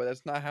 hearts, but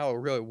that's not how it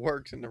really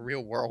works in the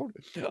real world.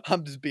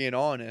 I'm just being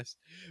honest.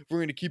 If we're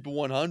going to keep it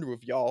 100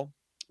 with y'all,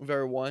 with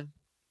everyone.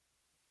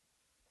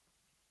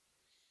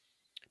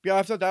 But yeah,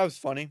 I thought that was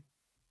funny.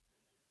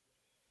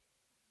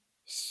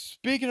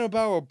 Speaking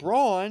about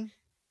LeBron,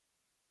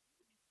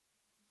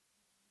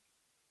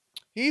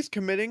 he's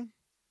committing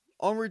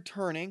on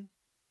returning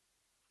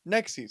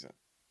next season.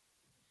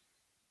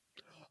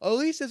 At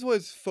least that's what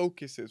his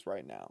focus is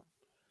right now.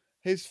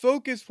 His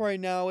focus right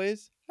now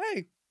is,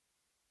 hey,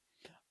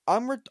 I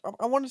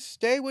want to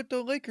stay with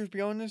the Lakers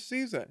beyond this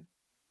season.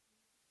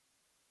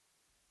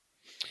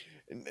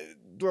 And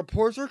the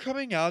reports are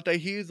coming out that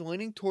he is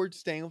leaning towards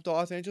staying with the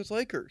Los Angeles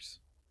Lakers.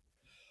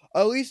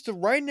 At least for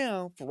right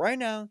now,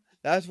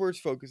 that's where his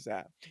focus is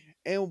at.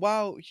 And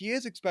while he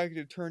is expected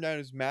to turn down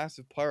his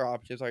massive player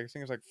options, like I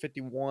think it's like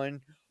 51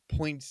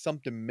 point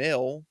something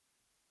mil,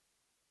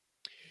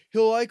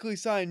 he'll likely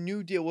sign a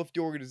new deal with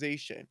the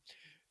organization.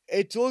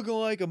 It's looking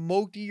like a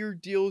multi-year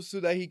deal so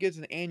that he gets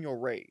an annual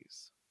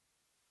raise.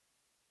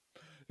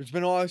 There's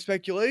been a lot of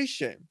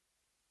speculation.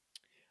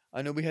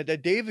 I know we had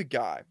that David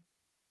guy.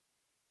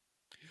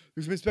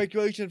 There's been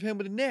speculation of him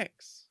with the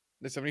Knicks,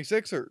 the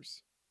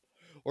 76ers,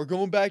 or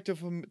going back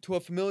to a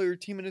familiar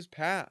team in his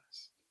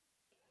past.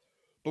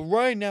 But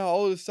right now,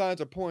 all the signs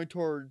are pointing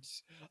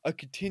towards a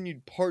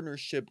continued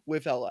partnership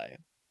with LA.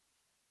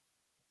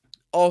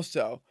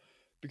 Also,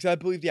 because I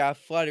believe the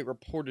Athletic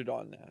reported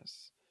on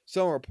this,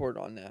 someone reported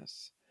on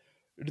this,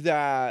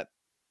 that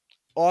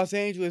Los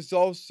Angeles is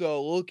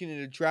also looking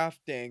into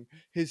drafting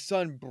his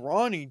son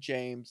Bronny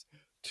James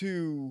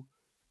to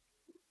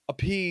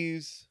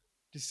appease,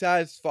 to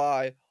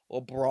satisfy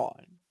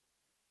LeBron.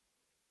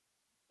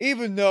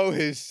 Even though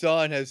his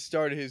son has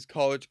started his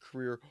college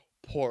career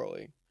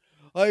poorly.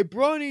 Like,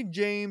 Bronny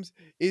James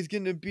is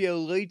going to be a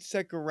late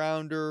second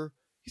rounder.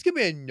 He's going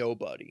to be a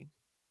nobody.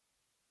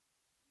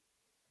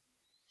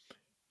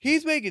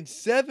 He's making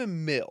 $7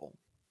 million.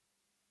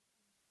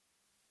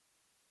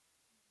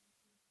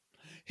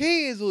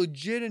 He is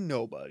legit a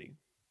nobody.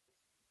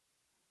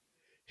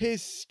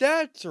 His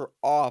stats are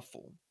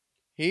awful.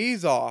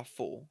 He's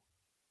awful.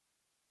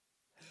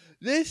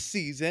 This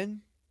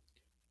season,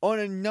 on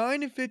a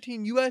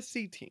 9-15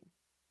 USC team,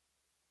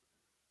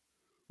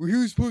 where he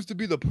was supposed to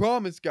be the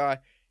promise guy,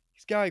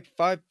 he's got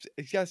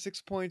he's got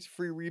 6 points,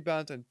 3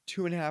 rebounds, and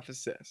 2.5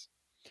 assists.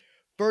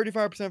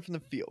 35% from the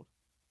field.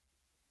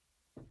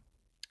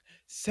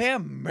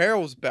 Sam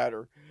Merrill's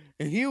better,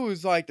 and he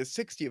was like the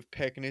 60th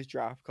pick in his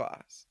draft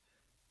class.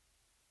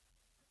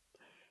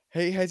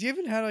 Hey, has he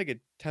even had like a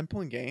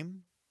 10-point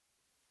game?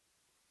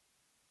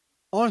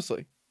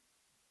 Honestly.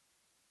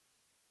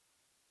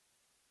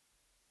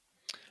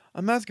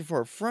 I'm asking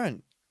for a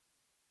friend.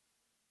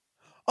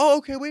 Oh,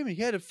 okay, wait a minute.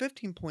 He had a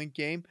 15-point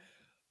game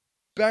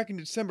back in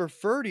December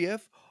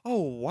 30th.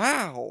 Oh,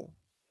 wow.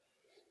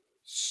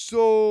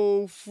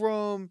 So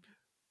from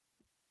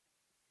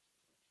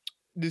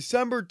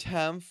December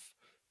 10th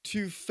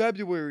to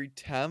February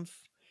 10th,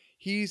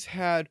 he's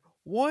had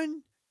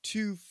 1,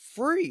 2,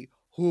 3.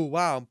 Oh,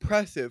 wow,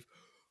 impressive.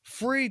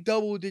 3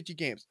 double-digit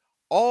games.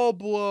 All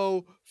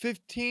below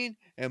 15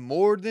 and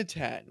more than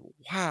 10.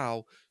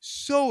 Wow,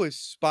 so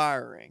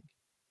inspiring.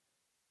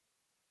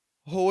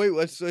 Oh wait,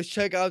 let's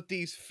check out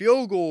these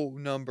field goal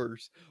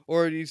numbers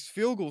or these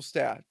field goal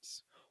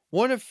stats.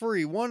 1 of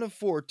 3, 1 of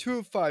 4, 2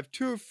 of 5,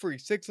 2 of 3,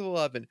 6 of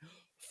 11,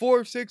 4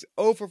 of 6,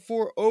 0 for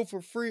 4, 0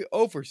 for 3,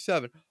 0 for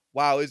 7.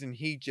 Wow, isn't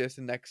he just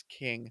the next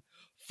king?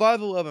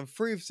 5 of 11,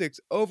 3 of 6,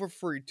 0 for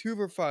 3, 2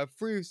 for 5,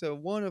 3 of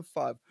 7, 1 of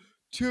 5,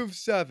 2 of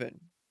 7.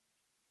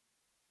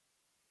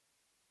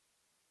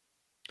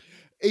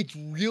 It's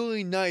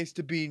really nice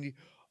to be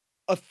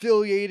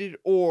affiliated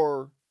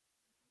or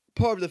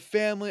part of the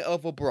family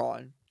of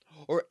LeBron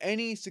or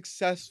any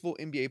successful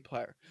NBA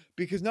player.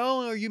 Because not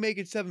only are you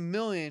making $7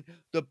 million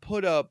to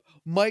put up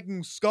Mike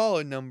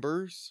Muscala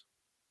numbers,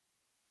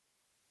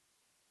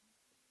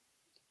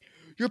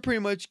 you're pretty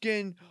much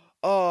getting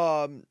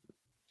some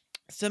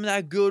of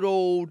that good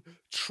old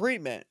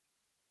treatment.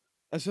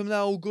 And some of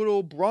that good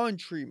old Bron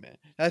treatment.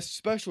 That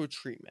special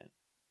treatment.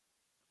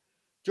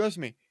 Trust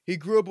me, he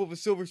grew up with a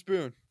silver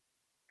spoon.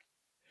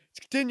 It's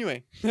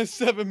continuing.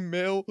 7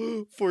 mil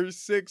for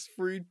 6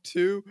 free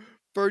 2,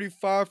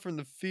 35 from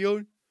the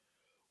field.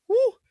 Woo!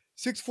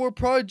 6'4"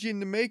 prodigy in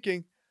the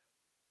making.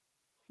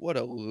 What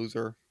a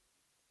loser.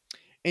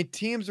 And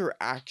teams are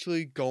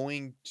actually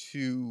going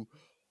to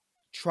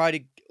try to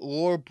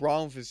lure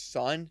Braun with his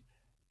son.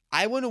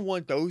 I wouldn't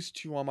want those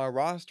two on my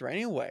roster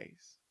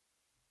anyways.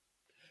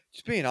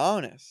 Just being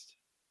honest.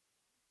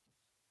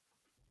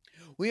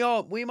 We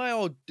might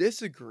all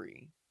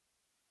disagree.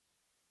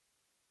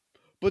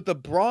 But the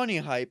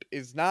Bronny hype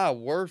is not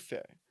worth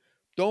it.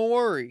 Don't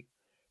worry.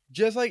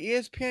 Just like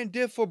ESPN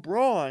did for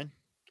Braun,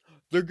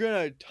 they're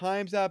gonna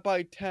times that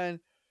by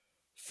 10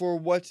 for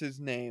what's his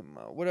name,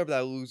 whatever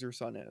that loser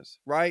son is,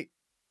 right?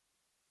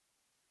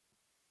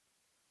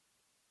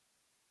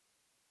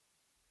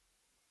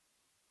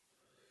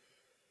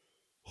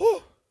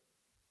 Whew.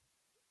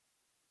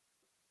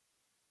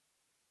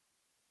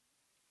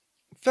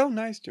 Felt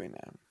nice doing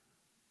that.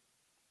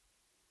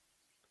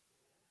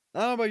 I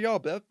don't know about y'all,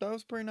 but that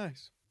was pretty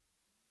nice.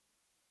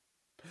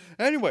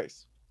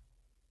 Anyways,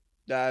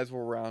 that is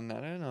where we're on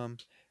that.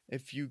 And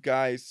if you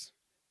guys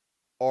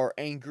are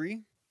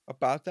angry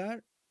about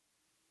that,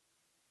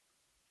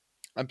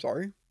 I'm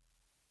sorry.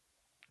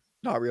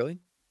 Not really.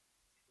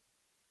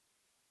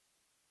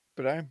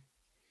 But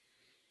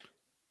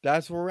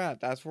that's where we're at.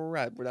 That's where we're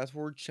at. That's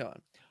where we're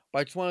chilling. But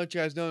I just want to let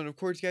you guys know, and of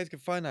course, you guys can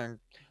find that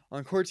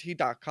on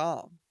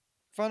courtsheet.com.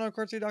 Find it on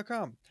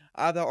courtsheet.com.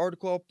 I have that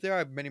article up there. I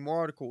have many more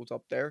articles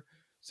up there.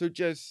 So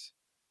just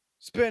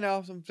spin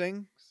out some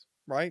things,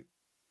 right?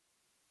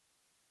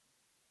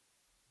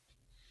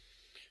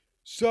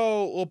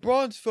 So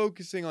LeBron's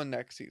focusing on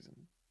next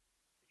season.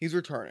 He's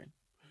returning.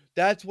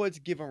 That's what's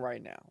given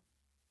right now.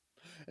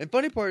 And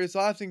funny part is,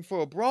 last thing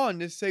for LeBron,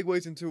 this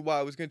segues into what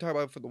I was going to talk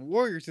about for the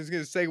Warriors. It's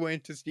going to segue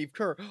into Steve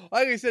Kerr.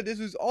 Like I said, this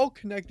is all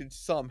connected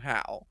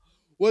somehow,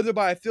 whether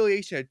by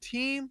affiliation, a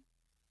team,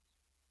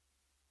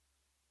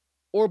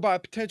 or by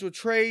potential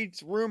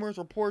trades, rumors,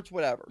 reports,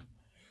 whatever.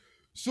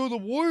 So the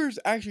Warriors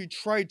actually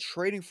tried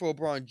trading for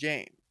LeBron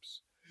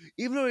James,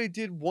 even though they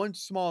did one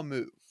small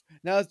move.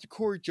 Now it's the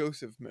Corey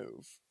Joseph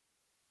move.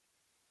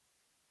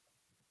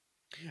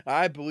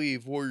 I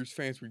believe Warriors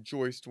fans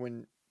rejoiced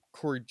when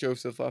Corey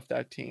Joseph left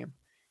that team.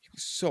 He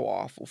was so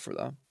awful for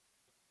them.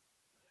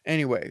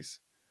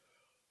 Anyways,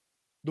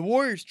 the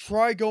Warriors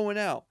try going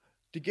out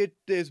to get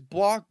this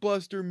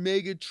blockbuster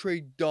mega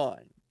trade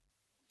done.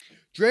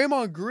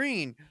 Draymond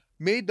Green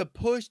made the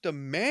push to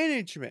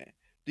management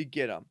to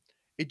get him.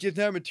 It just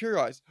never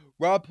materialized.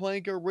 Rob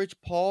Pelinka, Rich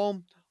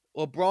Paul,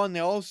 LeBron, they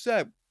all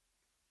said,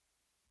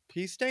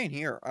 he's staying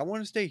here. I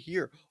want to stay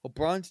here.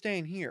 LeBron's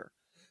staying here.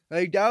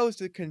 Like, that was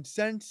the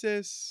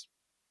consensus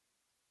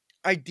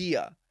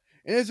idea.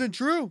 And it's been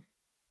true.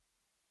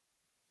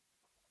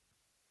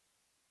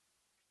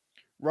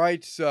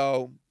 Right?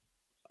 So,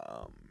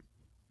 um,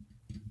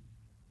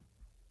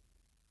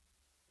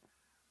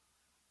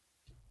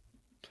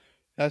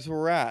 that's where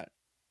we're at.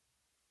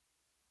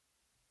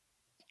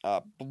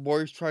 The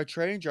Warriors tried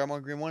trading.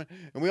 Draymond Green won.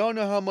 And we all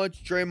know how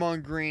much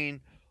Draymond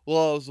Green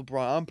loves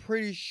LeBron. I'm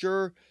pretty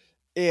sure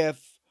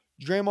if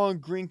Draymond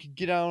Green could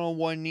get out on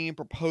one knee and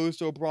propose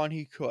to LeBron,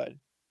 he could.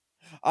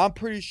 I'm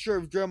pretty sure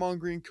if Draymond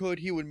Green could,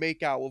 he would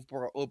make out with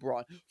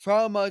LeBron for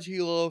how much he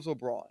loves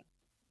LeBron.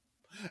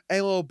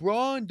 And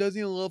LeBron doesn't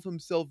even love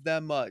himself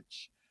that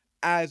much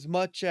as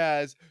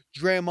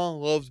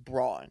Draymond loves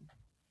Braun.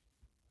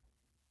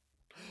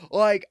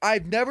 Like,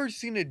 I've never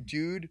seen a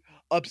dude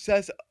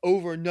obsess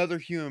over another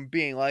human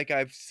being like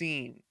I've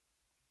seen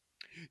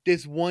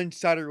this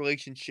one-sided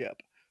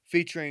relationship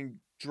featuring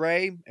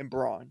Dre and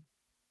Braun.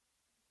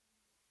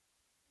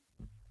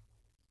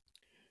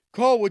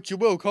 Call what you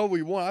will, call what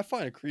you want. I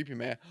find it creepy,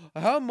 man.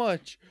 How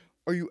much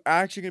are you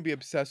actually going to be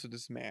obsessed with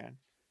this man?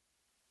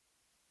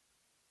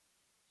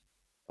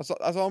 That's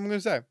all I'm going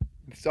to say.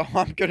 That's all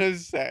I'm going to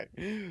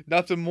say.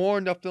 Nothing more,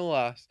 nothing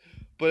less.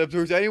 But if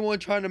there's anyone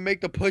trying to make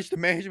the push to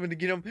management to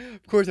get him,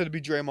 of course that'd be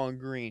Draymond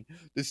Green.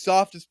 The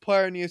softest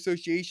player in the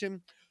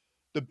association,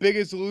 the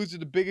biggest loser,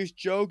 the biggest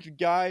joke, the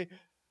guy,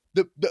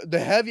 the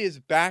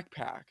heaviest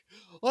backpack.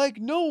 Like,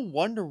 no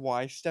wonder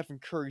why Stephen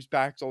Curry's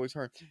back's always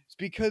hurt. It's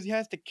because he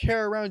has to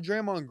carry around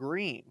Draymond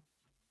Green.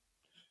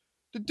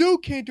 The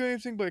dude can't do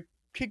anything but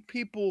kick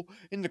people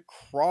in the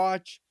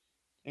crotch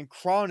and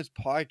crawl on his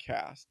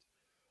podcast.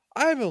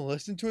 I haven't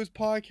listened to his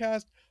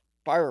podcast,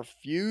 but I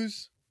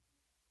refuse.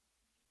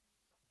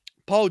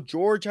 Paul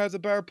George has a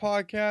better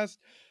podcast.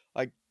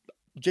 Like,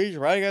 J.J.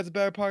 Redick has a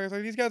better podcast.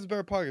 Like, these guys have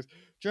better podcasts.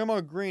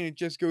 Draymond Green, it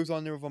just goes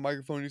on there with a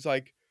microphone. He's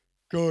like,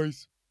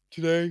 guys,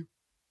 today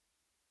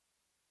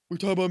we're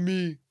talking about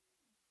me.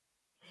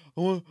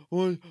 I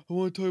want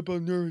to talk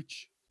about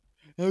Nurkic.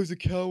 I was a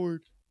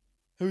coward.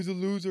 I was a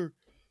loser.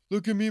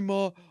 Look at me,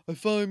 Ma. I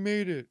finally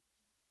made it.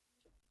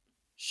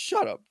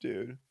 Shut up,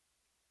 dude.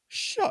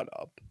 Shut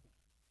up.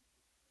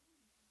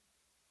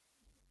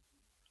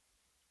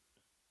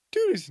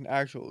 Dude is an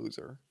actual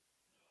loser.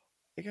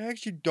 Like, I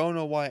actually don't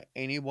know why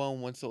anyone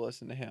wants to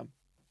listen to him.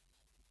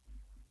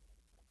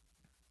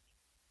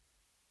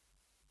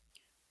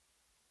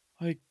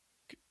 Like,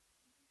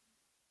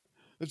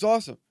 it's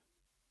awesome.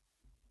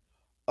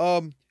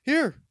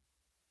 Here,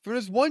 for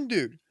this one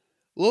dude,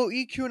 low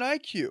EQ and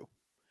IQ.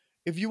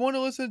 If you want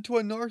to listen to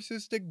a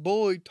narcissistic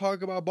bully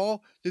talk about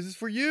ball, this is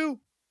for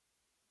you.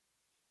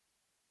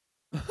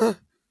 Oh,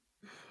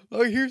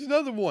 here's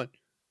another one.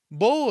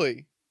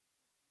 Bully.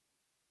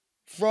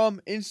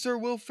 From insert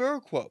Will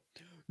Ferrell quote.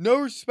 No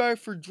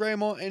respect for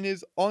Draymond and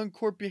his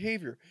on-court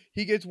behavior.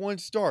 He gets 1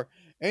 star.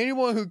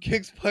 Anyone who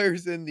kicks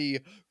players in the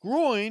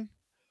groin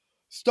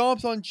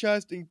stomps on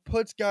chest, and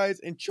puts guys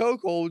in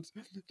chokeholds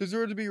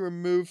deserve to be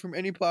removed from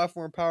any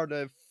platform or power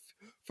that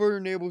further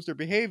enables their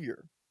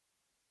behavior.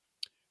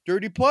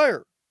 Dirty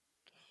player.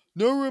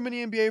 No room in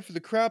the NBA for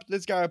the crap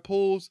this guy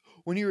pulls.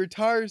 When he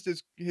retires,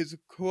 his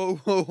quote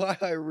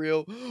highlight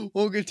reel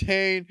won't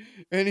contain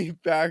any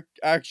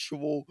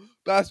actual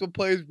basketball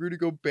players. Rudy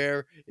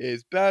Gobert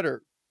is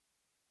better.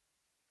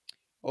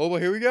 Oh,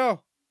 well, here we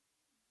go.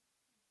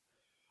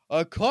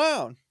 A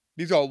clown.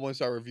 These are all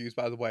one-star reviews,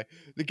 by the way.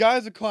 The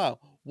guy's a clown.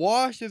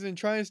 Washed isn't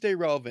trying to stay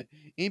relevant.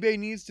 NBA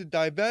needs to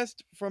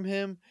divest from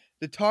him.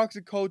 The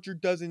toxic culture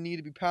doesn't need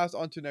to be passed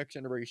on to the next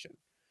generation.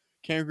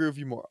 Can't agree with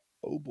you more.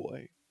 Oh,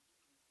 boy.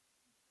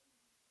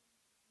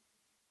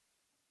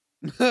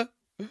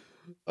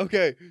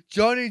 Okay,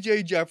 Johnny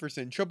J.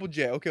 Jefferson, Triple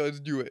J. Okay, let's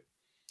do it.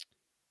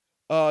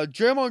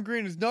 Draymond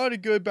Green is not a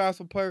good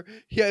basketball player.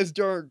 He has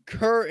dark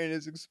Kerr and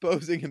is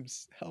exposing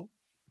himself.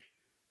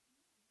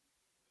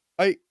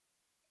 I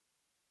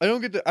I don't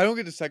get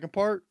the second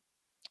part.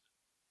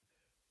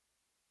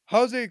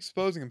 How's he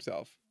exposing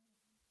himself?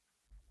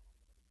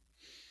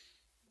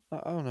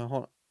 I don't know.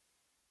 Hold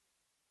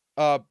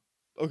on.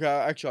 Okay,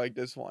 I actually like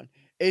this one.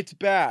 It's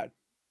bad.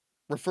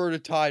 Refer to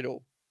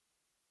title.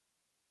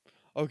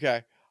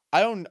 Okay.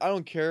 I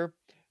don't care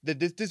that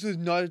this was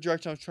not a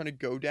direction I was trying to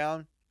go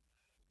down.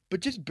 But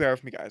just bear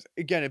with me, guys.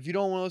 Again, if you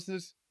don't want to listen to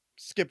this,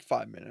 skip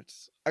 5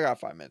 minutes. I got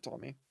 5 minutes on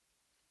me.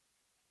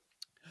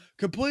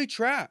 Complete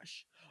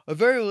trash. A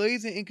very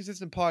lazy and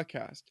inconsistent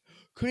podcast.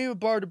 Couldn't even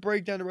bother to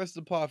break down the rest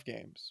of the playoff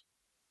games.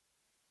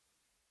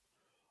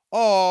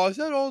 Oh, is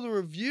that all the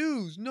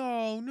reviews?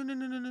 No, no, no,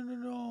 no, no, no, no,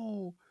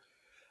 no.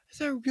 Is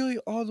that really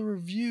all the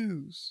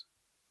reviews?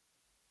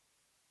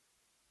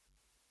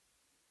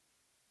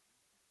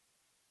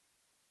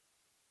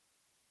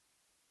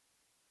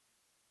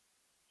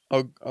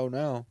 Oh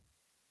no.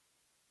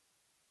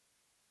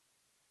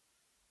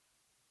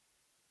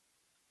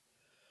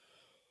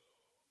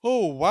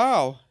 Oh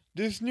wow.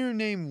 This new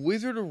name,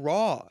 Wizard of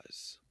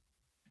Roz.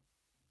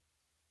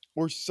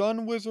 Or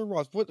Sun Wizard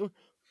Roz. What?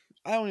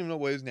 I don't even know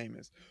what his name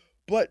is.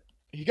 But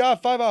he got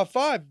a 5 out of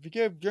 5. He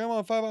gave Draymond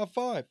a 5 out of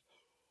 5.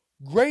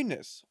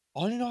 Greatness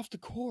on and off the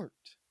court.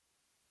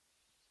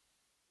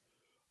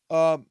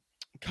 Um,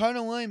 kind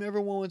of lame.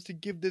 Everyone wants to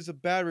give this a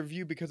bad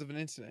review because of an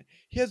incident.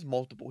 He has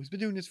multiple. He's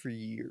been doing this for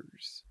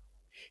years.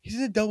 He's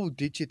in the double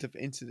digits of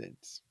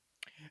incidents.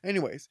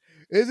 Anyways,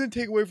 it doesn't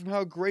take away from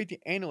how great the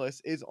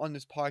analyst is on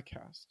this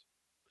podcast.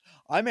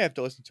 I may have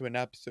to listen to an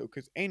episode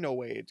because ain't no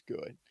way it's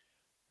good.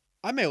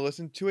 I may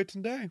listen to it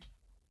today.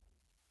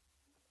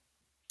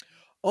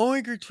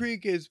 Only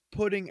critique is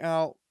putting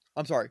out.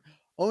 I'm sorry.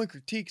 Only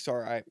critique.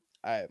 Sorry,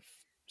 I have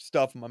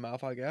stuff in my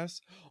mouth. I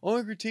guess.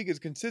 Only critique is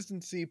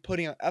consistency,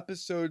 putting out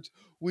episodes,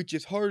 which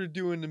is hard to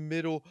do in the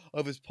middle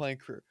of his playing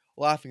career.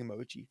 Laughing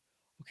emoji.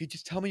 Okay,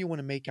 just tell me you want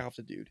to make out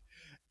the dude,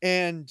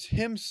 and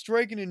him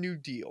striking a new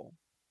deal.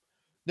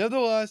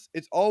 Nevertheless,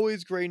 it's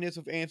always greatness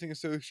with anything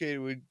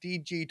associated with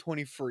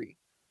DG23.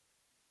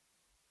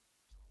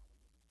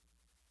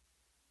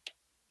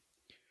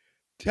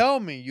 Tell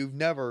me you've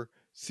never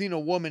seen a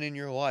woman in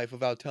your life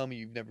without telling me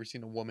you've never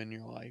seen a woman in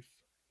your life.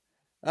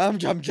 I'm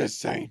just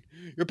saying.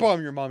 You're probably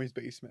in your mommy's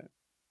basement.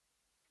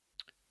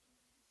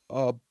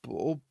 Oh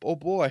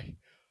boy.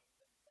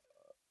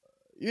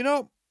 You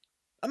know,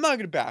 I'm not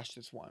gonna bash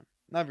this one. I'm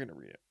not gonna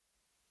read it.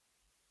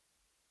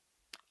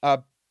 Uh,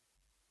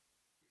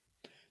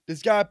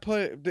 this guy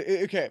put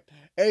okay.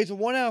 It's a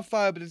 1 out of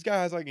 5, but this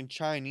guy has like in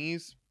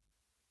Chinese.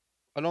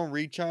 I don't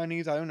read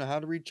Chinese. I don't know how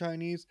to read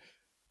Chinese.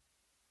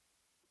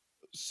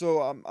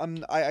 So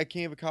I can't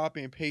even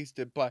copy and paste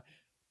it. But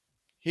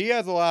he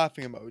has a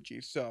laughing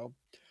emoji. So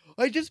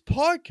like this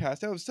podcast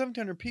that was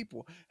 1,700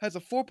 people has a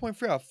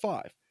 4.3 out of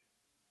 5.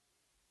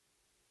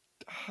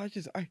 I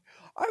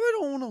really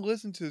don't want to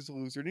listen to this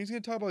loser. And he's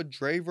gonna talk about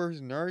Dre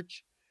versus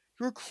Nurch.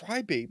 You're a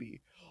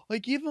crybaby.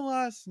 Like even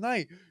last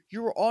night,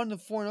 you were on the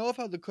floor, and I love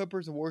how the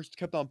Clippers and Warriors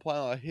kept on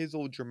playing like his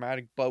old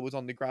dramatic butt was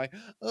on the ground.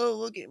 Oh,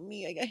 look at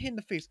me, I got hit in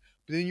the face.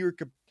 But then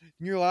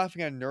you're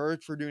laughing at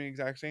Nurch for doing the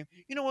exact same.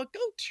 You know what? Go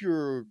to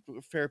your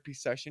therapy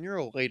session.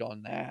 You're late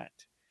on that.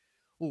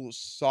 Little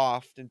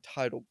soft,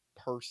 entitled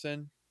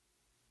person.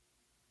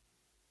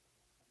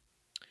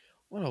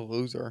 What a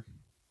loser.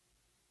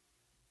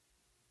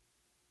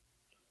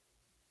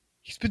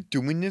 He's been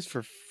doing this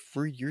for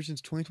 3 years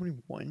since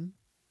 2021.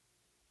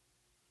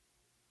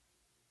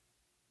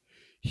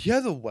 He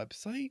has a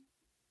website?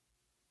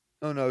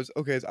 Oh no, it's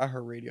okay, it's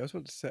iHeartRadio. I was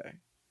about to say.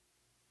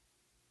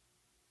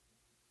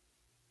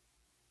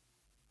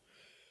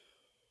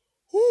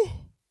 Whew.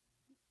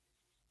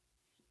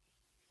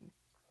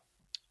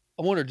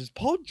 I wonder, does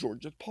Paul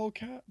George's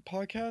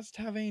podcast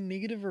have any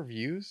negative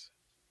reviews?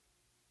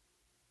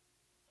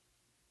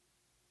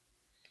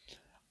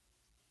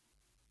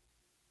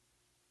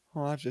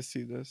 I'll have to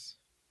see this.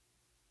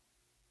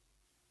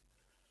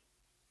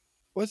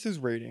 What's his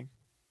rating?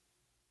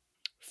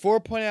 4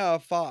 out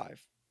of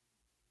 5.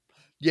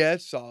 Yeah,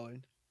 it's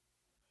solid.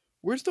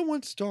 Where's the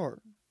 1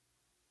 star?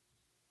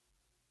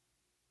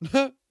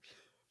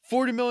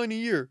 $40 million a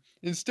year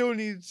and still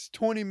needs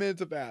 20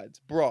 minutes of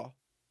ads. Bruh.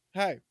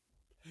 Hey,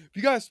 if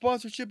you got a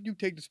sponsorship, you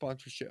take the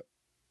sponsorship.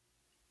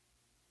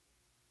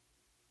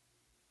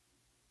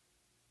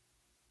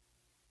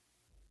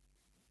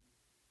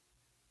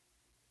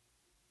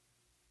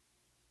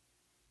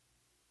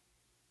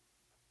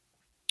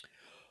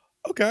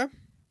 Okay.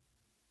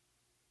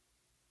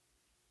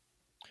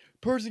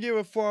 Person gave it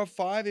a 4 out of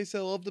 5. They said,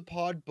 I love the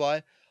pod,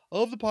 but I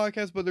love the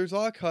podcast, but there's a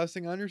lot of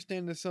cussing. I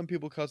understand that some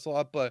people cuss a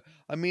lot, but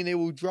I mean, they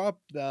will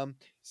drop them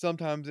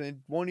sometimes, and it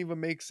won't even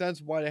make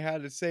sense why they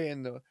had to say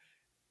in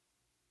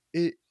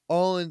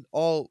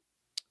all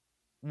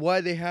why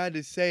they had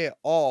to say it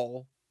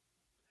all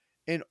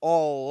in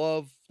all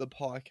of the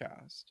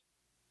podcast.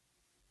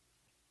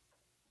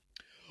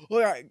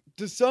 Well,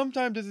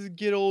 sometimes does it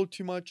get a little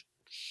too much?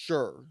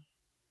 Sure,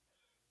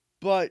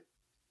 but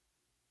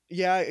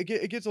yeah, it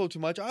gets a little too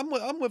much. I'm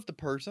with the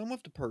person. I'm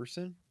with the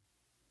person.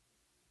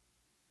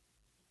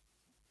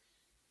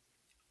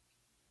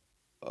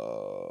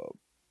 Uh,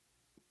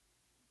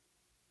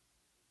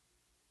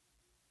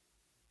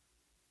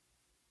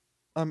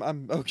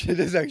 I'm okay.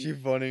 This is actually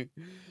funny.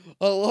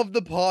 I love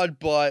the pod,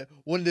 but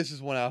this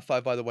is 1 out of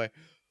 5, by the way.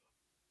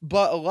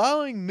 But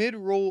allowing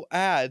mid-roll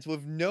ads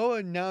with no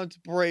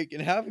announced break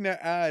and having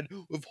that ad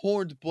with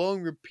horns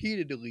blowing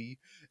repeatedly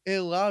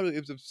and loudly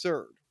is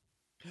absurd.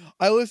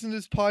 I listened to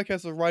this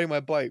podcast while riding my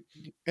bike,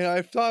 and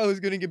I thought I was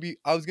gonna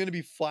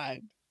be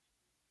flattened.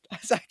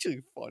 That's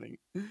actually funny.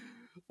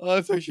 Oh,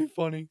 that's actually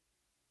funny.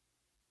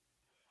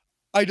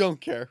 I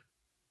don't care.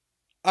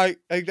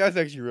 That's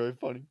actually really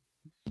funny.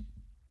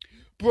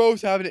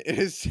 Bro's having an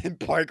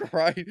innocent bike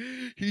ride.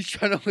 He's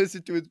trying to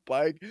listen to his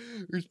bike.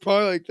 He's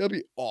probably like, that'd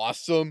be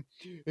awesome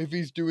if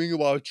he's doing it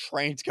while a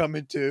train's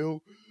coming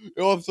too.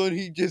 And all of a sudden,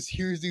 he just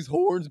hears these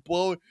horns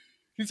blowing.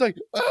 He's like,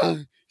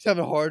 ugh. He's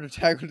having a heart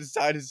attack on the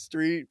side of the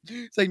street.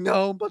 It's like,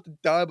 no, I'm about to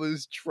die by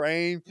this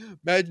train.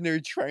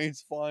 Imaginary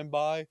trains flying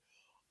by.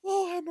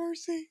 Oh, have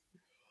mercy.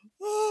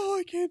 Oh,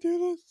 I can't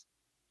do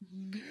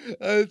this.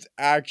 That's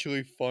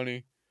actually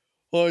funny.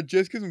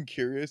 Just because I'm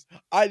curious,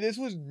 this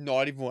was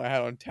not even what I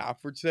had on tap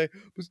for today.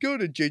 Let's go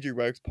to JJ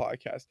Redick's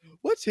podcast.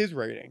 What's his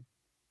rating?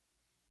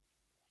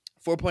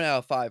 4 out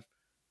of 5.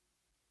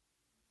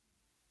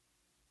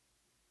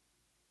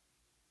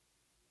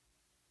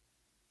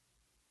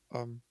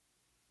 Um,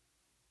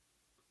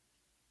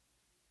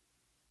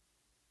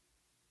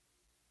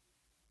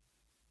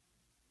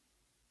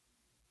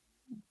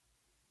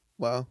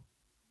 wow.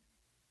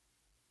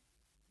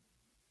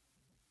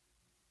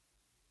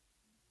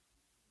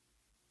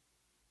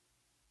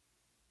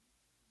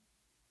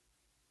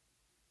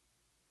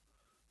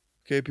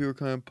 Okay, people are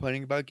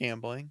complaining about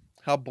gambling.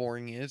 How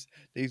boring he is.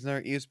 That he's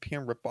another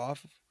ESPN ripoff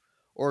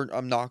or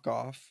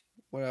knockoff,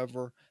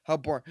 whatever. How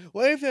boring.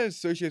 Well, if that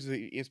associates with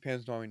ESPN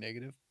is normally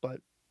negative,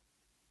 but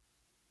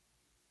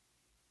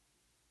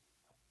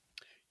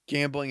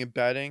gambling and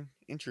betting,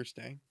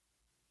 interesting.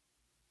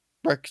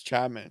 Rex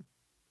Chapman.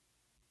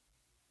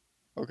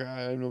 Okay,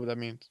 I don't know what that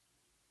means.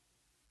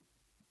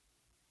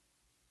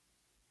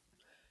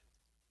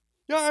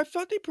 Yeah, I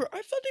thought they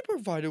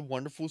provided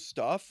wonderful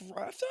stuff.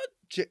 I thought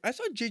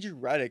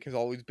JJ Redick has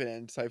always been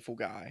an insightful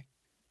guy.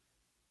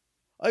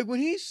 Like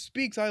when he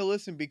speaks, I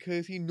listen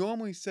because he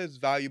normally says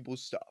valuable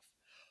stuff.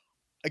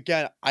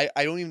 Again, I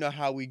don't even know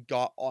how we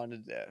got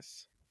onto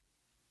this.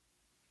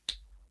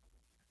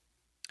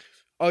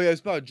 Oh yeah,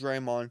 it's about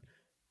Draymond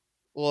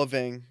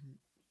loving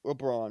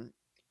LeBron.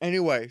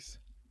 Anyways,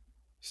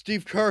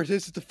 Steve Kerr.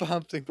 This is the final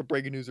thing for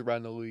breaking news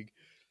around the league.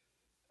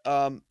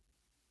 Um,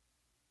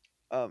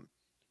 if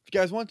you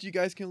guys want to, you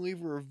guys can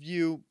leave a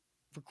review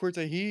for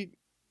Courtside Heat.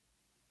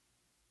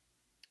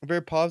 A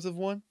very positive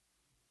one.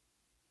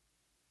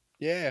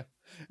 Yeah.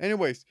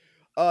 Anyways,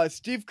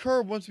 Steve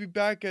Kerr wants to be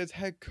back as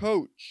head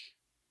coach.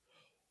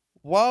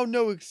 While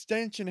no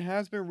extension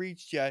has been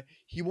reached yet,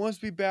 he wants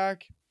to be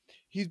back.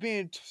 He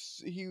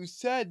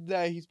said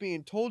that he's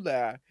being told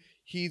that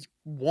he's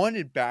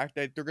wanted back,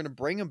 that they're going to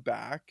bring him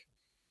back.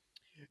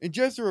 And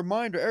just a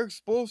reminder, Eric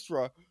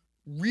Spoelstra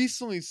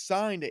recently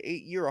signed an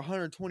 8-year,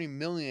 $120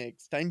 million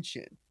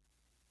extension.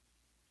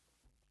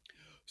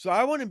 So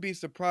I wouldn't be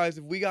surprised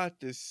if we got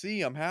to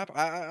see him happen.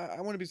 I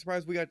wouldn't be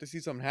surprised if we got to see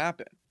something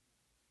happen.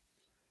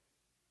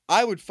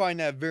 I would find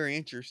that very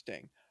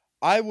interesting.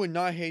 I would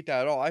not hate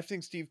that at all. I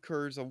think Steve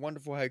Kerr is a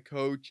wonderful head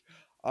coach.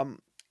 Um,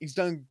 he's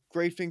done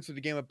great things for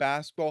the game of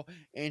basketball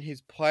in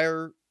his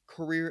player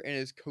career and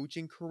his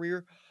coaching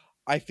career.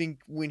 I think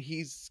when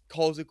he's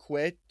calls it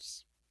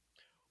quits,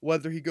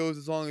 whether he goes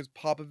as long as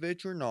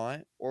Popovich or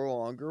not, or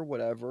longer,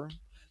 whatever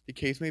the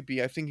case may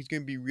be, I think he's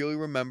going to be really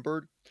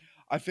remembered.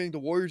 I think the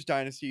Warriors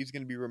dynasty is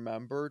going to be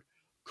remembered.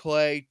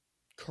 Clay,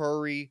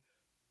 Curry,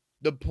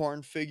 the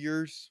important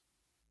figures,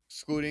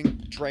 excluding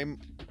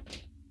Draymond.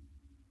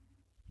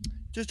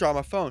 Just drop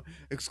my phone.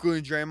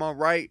 Excluding Draymond,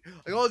 right?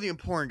 Like all the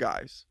important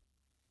guys.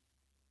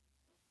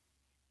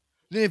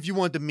 Then if you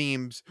want the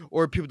memes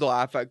or people to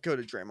laugh at, go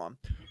to Draymond.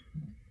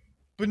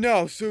 But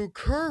no, so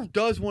Kerr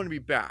does want to be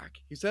back.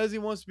 He says he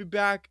wants to be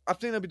back. I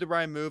think that'd be the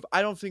right move.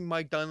 I don't think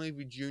Mike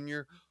Dunleavy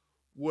Jr.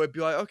 would be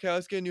like, okay,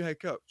 let's get a new head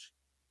coach.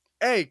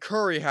 A,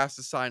 Curry has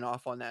to sign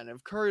off on that. And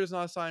if Curry does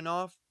not sign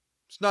off,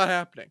 it's not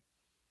happening.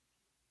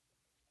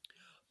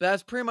 But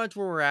that's pretty much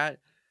where we're at.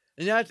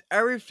 And that's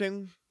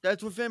everything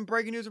that's within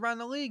breaking news around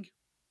the league.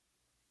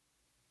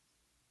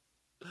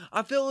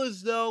 I feel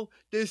as though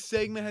this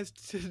segment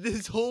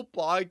this whole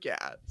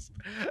podcast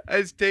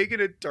has taken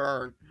a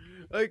turn.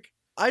 Like,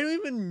 I don't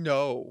even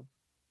know,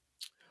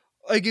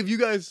 like, if you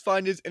guys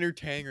find this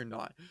entertaining or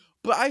not.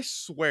 But I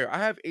swear, I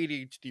have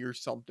ADHD or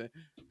something.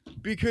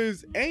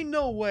 Because ain't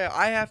no way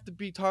I have to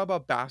be talking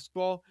about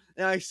basketball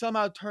and I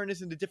somehow turn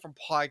this into different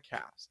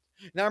podcasts.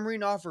 And I'm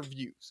reading off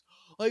reviews.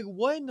 Like,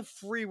 what in the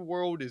free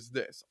world is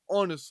this?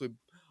 Honestly,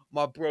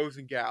 my bros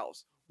and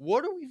gals,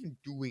 what are we even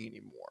doing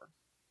anymore?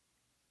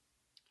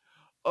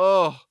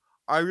 Oh,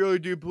 I really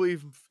do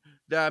believe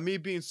that me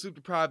being sleep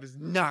deprived is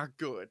not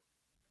good.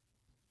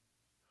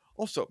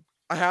 Also,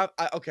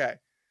 okay.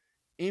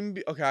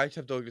 Okay, I just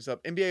have to look this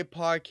up. NBA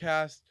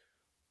podcast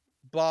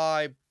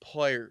by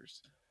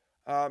players.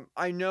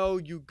 I know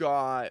you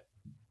got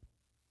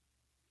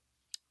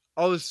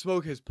all the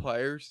smoke his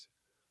players.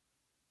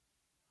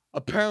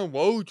 Apparently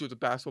Woj was a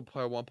basketball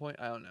player at one point.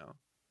 I don't know.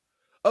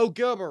 Oh,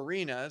 Gilbert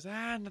Arenas.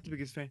 Not the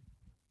biggest fan.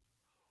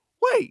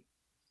 Wait.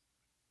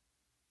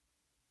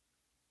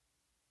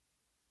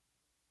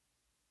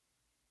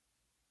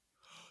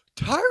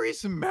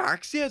 Tyrese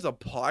Maxey has a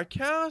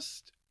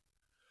podcast?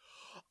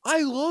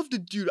 I love the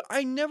dude.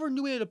 I never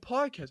knew he had a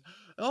podcast.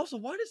 And also,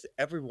 why does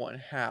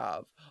everyone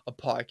have a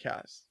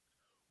podcast?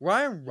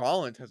 Ryan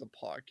Rollins has a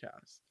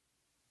podcast.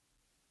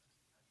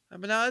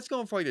 But now it's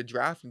going for like the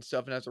draft and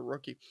stuff and as a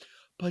rookie.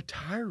 But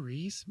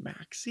Tyrese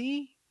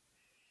Maxey?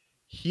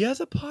 He has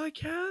a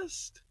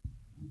podcast?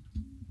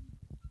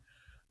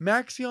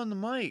 Maxey on the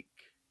mic.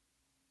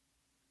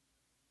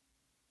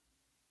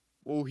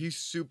 Oh, he's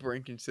super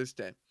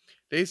inconsistent.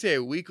 They say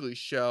a weekly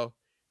show.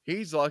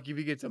 He's lucky if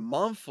he gets a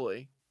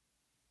monthly.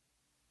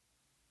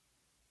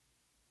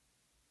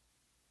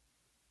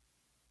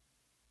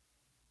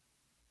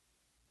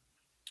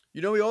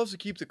 You know, he also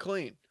keeps it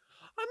clean.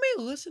 I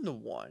may listen to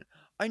one.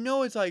 I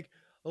know it's like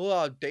a little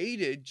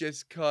outdated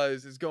just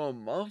because it's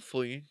going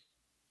monthly.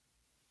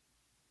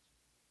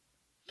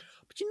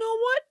 But you know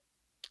what?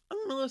 I'm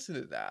going to listen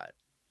to that.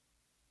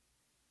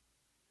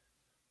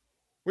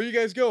 Where you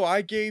guys go?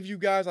 I gave you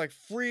guys like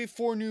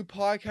 4 new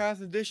podcasts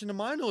in addition to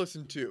mine to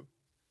listen to.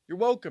 You're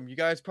welcome. You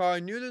guys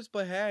probably knew this,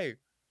 but hey,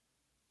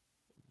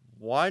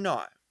 why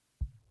not?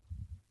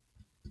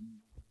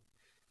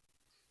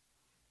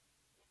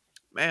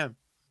 Man,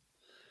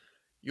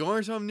 you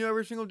learn something new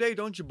every single day,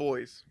 don't you,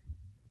 boys?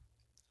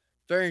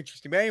 Very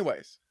interesting. But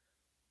anyways,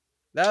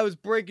 that was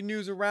breaking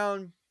news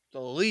around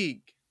the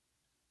league.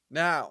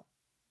 Now,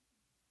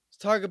 let's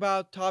talk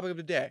about topic of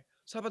the day.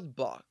 Let's talk about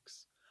the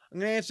Bucks. I'm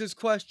gonna answer this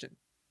question.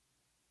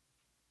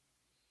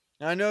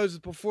 Now, I know this is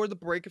before the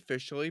break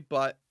officially,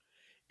 but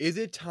is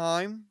it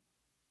time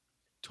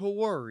to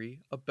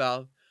worry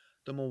about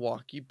the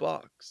Milwaukee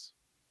Bucks?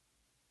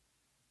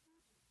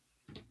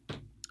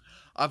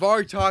 I've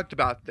already talked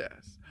about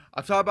this.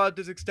 I've talked about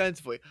this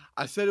extensively.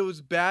 I said it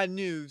was bad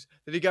news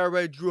that they got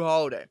rid of Drew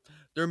Holiday,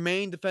 their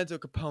main defensive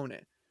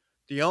component.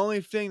 The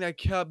only thing that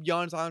kept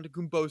Giannis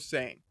Antetokounmpo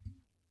sane.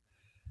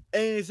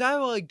 And it's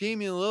not like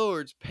Damian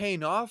Lillard's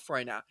paying off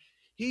right now.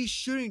 He's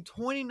shooting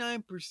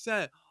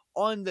 29%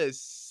 on the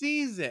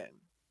season.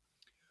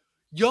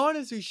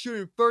 Giannis is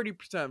shooting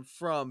 30%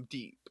 from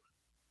deep.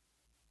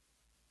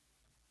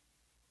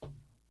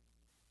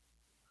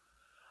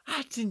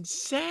 That's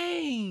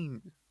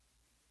insane.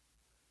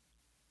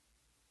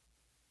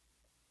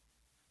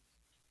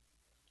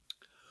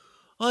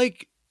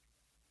 Like,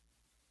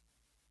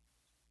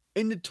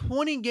 in the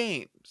 20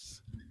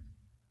 games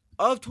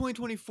of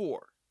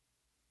 2024,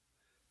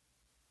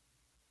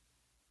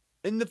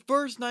 in the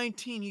first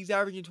 19, he's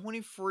averaging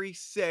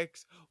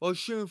 23.6 while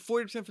shooting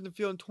 40% from the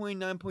field and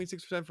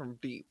 29.6% from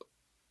deep.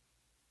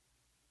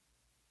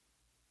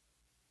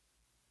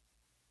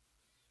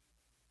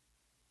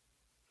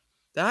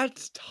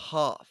 That's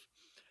tough.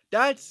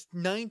 That's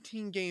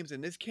 19 games,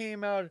 and this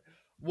came out,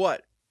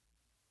 what,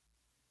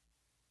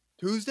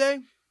 Tuesday?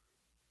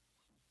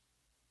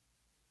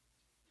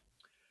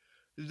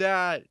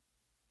 That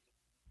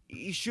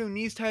he's shooting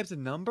these types of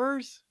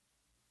numbers?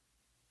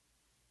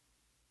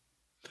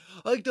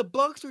 Like, the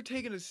Bucks are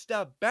taking a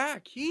step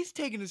back. He's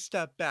taking a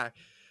step back.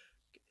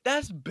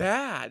 That's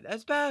bad.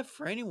 That's bad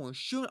for anyone.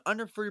 Shooting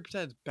under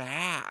 30% is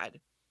bad.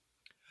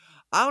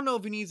 I don't know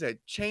if he needs to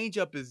change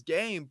up his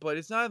game, but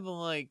it's not even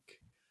like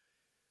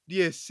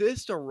the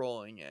assists are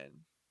rolling in.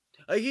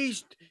 Like,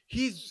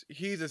 he's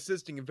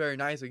assisting very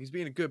nicely. He's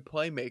being a good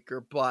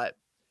playmaker, but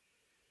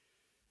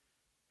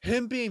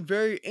him being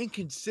very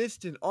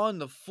inconsistent on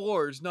the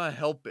floor is not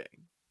helping.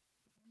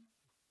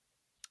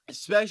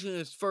 Especially in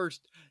his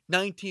first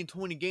 19,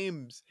 20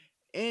 games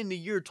in the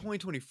year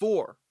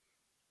 2024.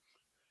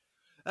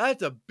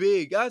 That's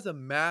a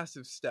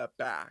massive step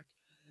back.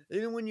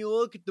 And then when you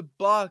look at the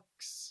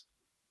Bucks,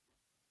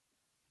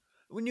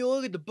 and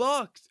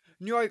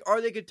you're like,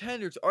 are they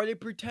contenders? Are they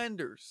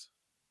pretenders?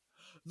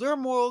 They're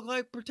more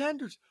like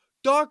pretenders.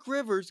 Doc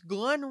Rivers,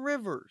 Glenn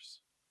Rivers.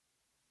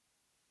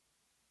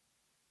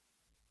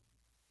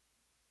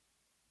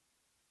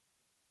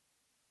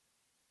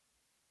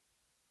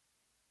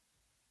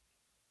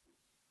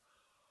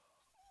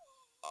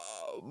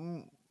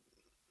 Um,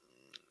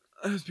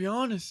 let's be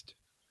honest.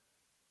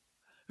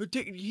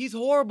 He's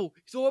horrible.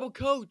 He's a horrible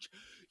coach.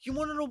 You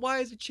want to know why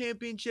it's a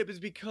championship? Is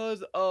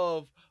because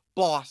of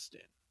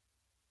Boston.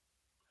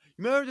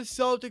 You remember the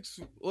Celtics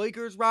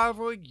Lakers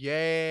rivalry?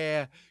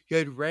 Yeah. You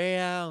had Ray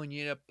Allen,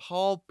 you had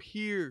Paul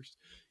Pierce,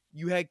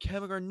 you had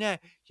Kevin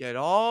Garnett, you had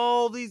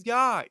all these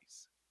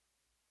guys.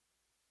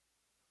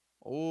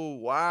 Oh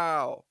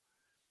wow.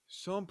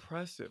 So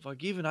impressive.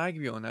 Like even I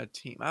could be on that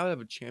team. I would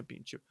have a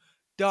championship.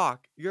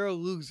 Doc, you're a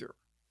loser.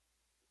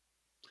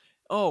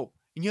 Oh,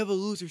 and you have a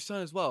loser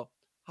son as well.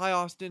 Hi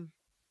Austin.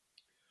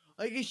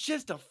 Like it's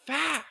just a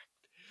fact.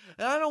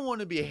 And I don't want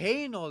to be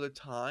hating all the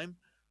time,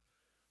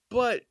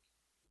 but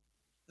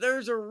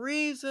there's a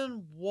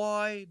reason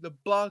why the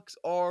Bucks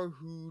are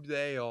who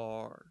they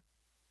are.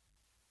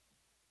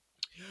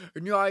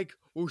 And you're like,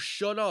 well,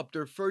 shut up.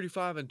 They're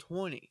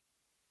 35-20.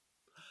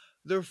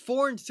 They're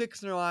 4-6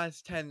 in their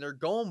last 10. They're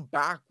going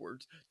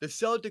backwards. The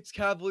Celtics,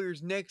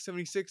 Cavaliers, Knicks,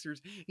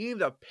 76ers, even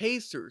the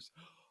Pacers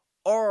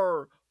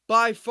are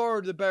by far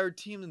the better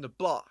team than the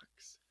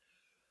Bucks.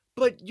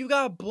 But you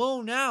got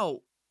blown out.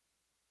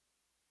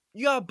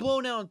 You got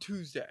blown out on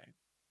Tuesday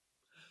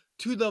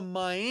to the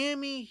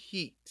Miami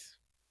Heat.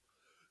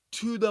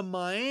 To the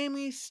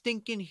Miami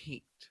stinking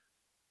Heat.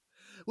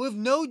 With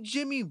no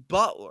Jimmy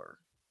Butler.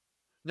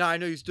 Now, I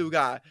know you still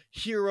got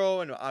Hero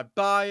and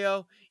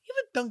Adebayo.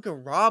 Even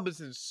Duncan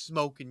Robinson's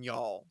smoking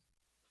y'all.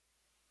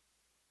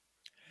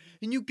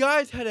 And you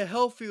guys had a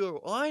healthier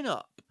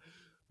lineup.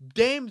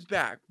 Dame's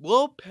back.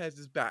 Lopez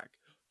is back.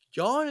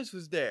 Giannis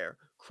was there.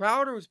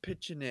 Crowder was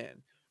pitching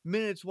in.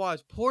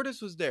 Minutes-wise,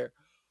 Portis was there.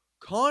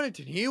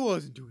 Connaughton, he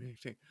wasn't doing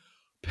anything.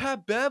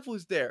 Pat Bev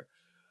was there.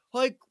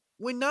 Like,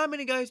 when not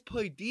many guys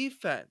play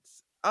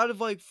defense, out of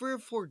like 3 or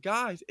 4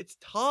 guys, it's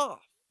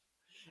tough.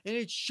 And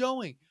it's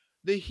showing.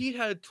 The Heat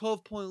had a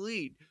 12-point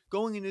lead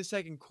going into the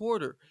second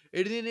quarter.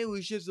 And then it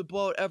was just a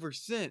blowout ever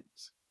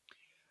since.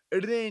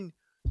 And then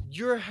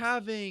you're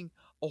having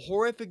a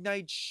horrific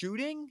night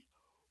shooting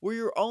where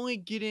you're only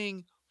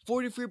getting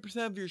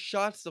 43% of your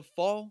shots to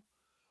fall.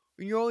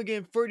 And you're only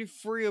getting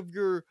 33 of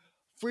your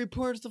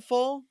free-pointers to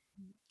fall.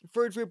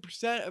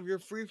 33% of your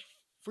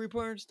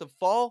free-pointers to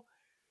fall.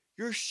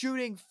 You're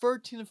shooting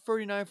 13 of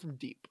 39 from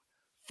deep.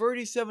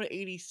 37 to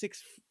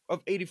 86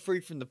 of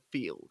 83 from the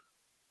field.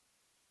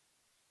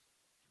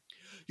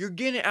 You're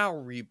getting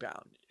out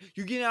rebounded.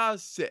 You're getting out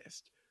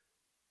assist.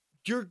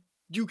 You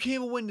can't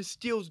even win the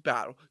steals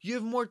battle. You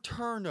have more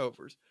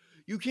turnovers.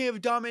 You can't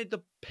even dominate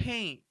the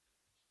paint.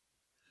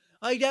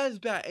 Like that is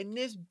bad. And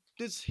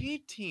this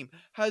Heat team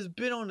has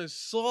been on a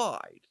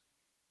slide.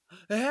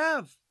 They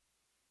have.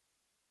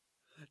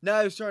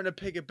 Now they're starting to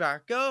pick it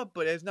back up,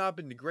 but it's not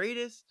been the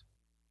greatest.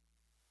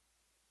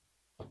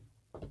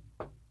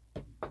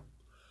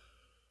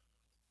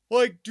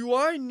 Like, do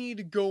I need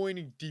to go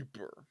any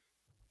deeper?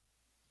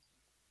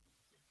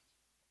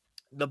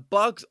 The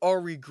Bucks are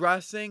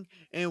regressing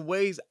in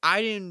ways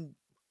I didn't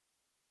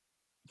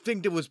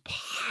think that was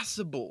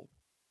possible.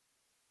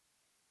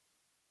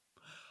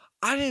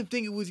 I didn't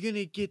think it was going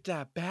to get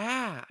that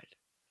bad.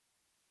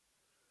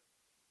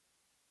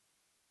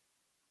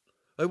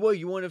 Like, what,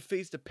 you want to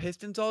face the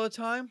Pistons all the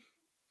time?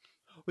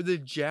 Or the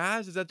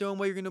Jazz? Is that the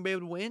only way you're going to be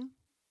able to win?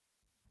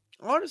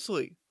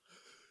 Honestly,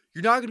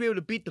 you're not going to be able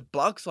to beat the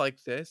Bucks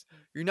like this.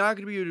 You're not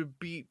going to be able to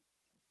beat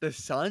the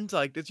Suns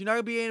like this. You're not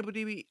going to be able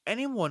to beat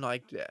anyone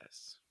like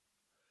this.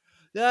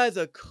 That is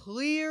a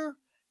clear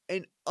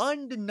and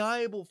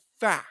undeniable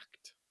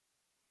fact.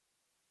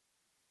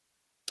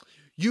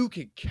 You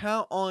can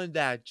count on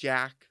that,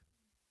 Jack.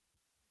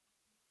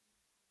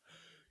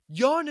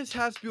 Giannis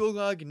has to be looking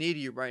like an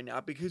idiot right now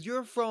because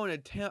you're throwing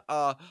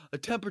a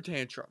temper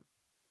tantrum.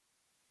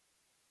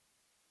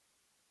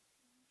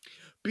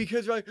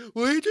 Because you're like,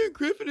 well, Adrian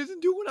Griffin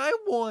isn't doing what I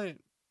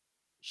want.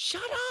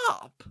 Shut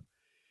up.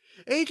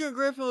 Adrian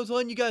Griffin was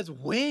letting you guys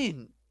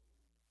win.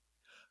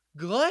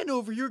 Glenn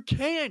over here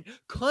can.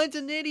 Glenn's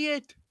an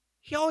idiot.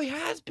 He always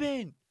has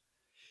been.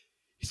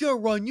 He's going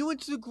to run you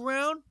into the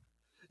ground.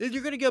 If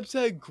you're going to get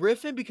upset at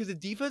Griffin because the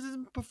defense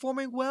isn't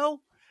performing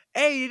well,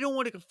 A, you don't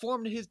want to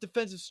conform to his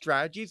defensive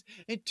strategies.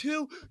 And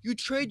 2, you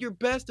trade your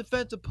best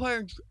defensive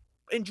player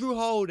in Drew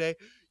Holiday.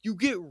 You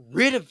get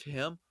rid of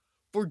him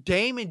for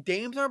Dame, and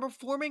Dame's not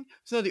performing.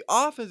 So now the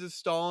offense is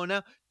stalling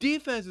out.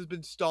 Defense has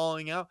been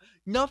stalling out.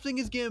 Nothing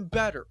is getting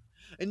better.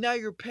 And now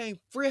you're paying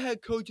 3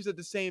 head coaches at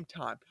the same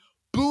time.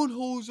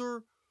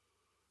 Budenholzer,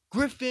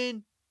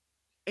 Griffin,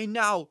 and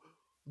now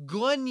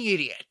Glenn the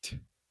idiot.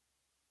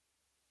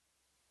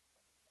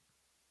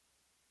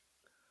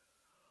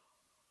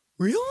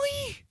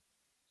 Really?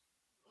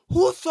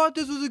 Who thought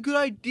this was a good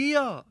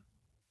idea?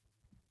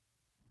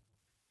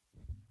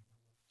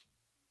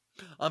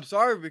 I'm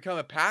sorry for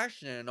becoming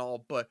passionate and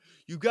all, but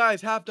you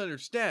guys have to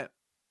understand.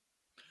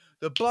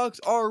 The Bucks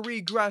are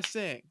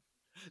regressing.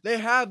 They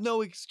have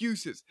no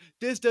excuses.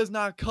 This does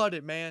not cut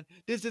it, man.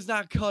 This does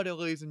not cut it,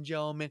 ladies and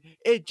gentlemen.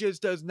 It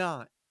just does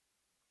not.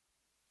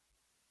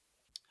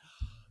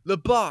 The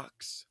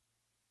Bucks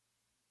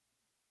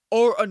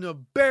are an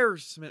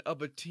embarrassment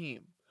of a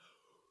team.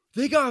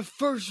 They got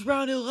first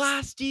rounded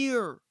last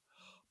year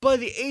by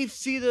the 8th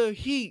seed of the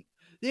Heat.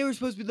 They were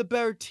supposed to be the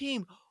better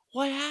team.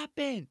 What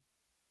happened?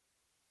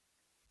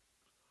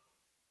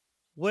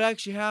 What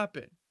actually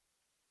happened?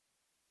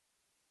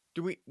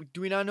 Do we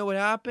not know what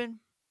happened?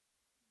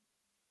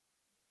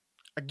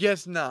 I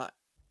guess not.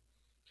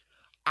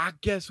 I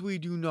guess we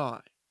do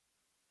not.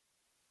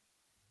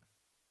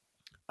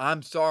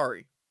 I'm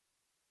sorry.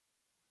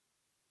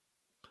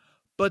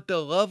 But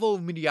the level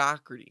of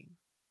mediocrity,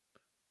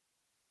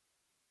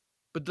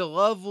 but the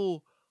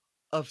level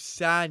of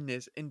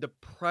sadness and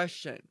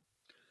depression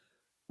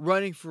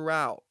running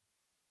throughout,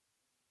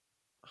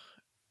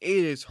 it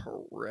is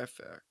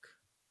horrific.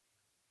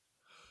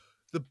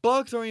 The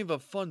Bucks aren't even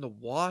fun to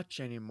watch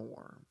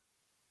anymore.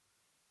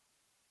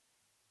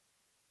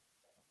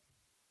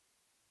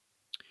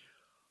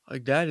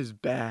 Like, that is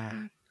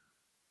bad.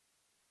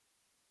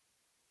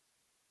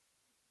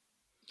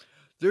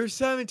 They're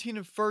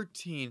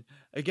 17-13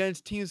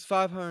 against teams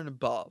 500 and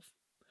above.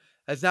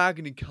 That's not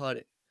going to cut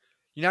it.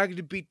 You're not going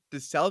to beat the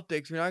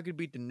Celtics. You're not going to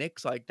beat the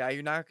Knicks like that.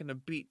 You're not going to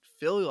beat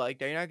Philly like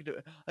that. You're not going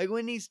to like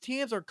when these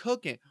teams are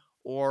cooking,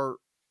 or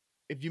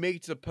if you make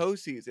it to the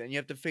postseason, you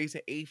have to face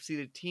an 8th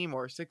seeded team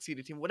or a 6th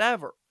seeded team,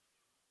 whatever.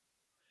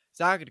 It's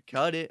not going to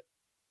cut it.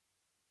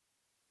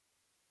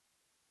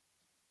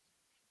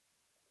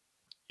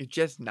 It's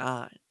just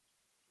not.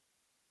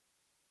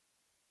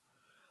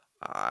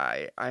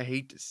 I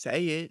hate to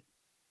say it.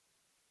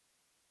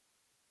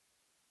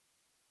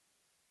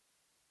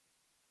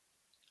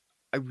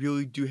 I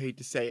really do hate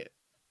to say it.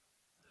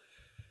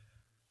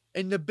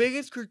 And the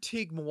biggest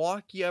critique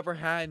Milwaukee ever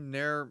had in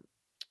their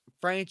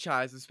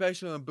franchise,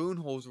 especially when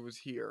Budenholzer was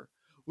here,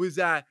 was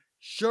that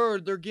sure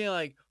they're getting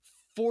like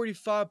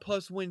 45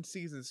 plus win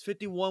seasons,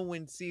 51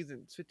 win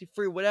seasons,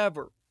 53,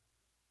 whatever.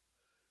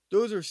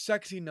 Those are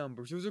sexy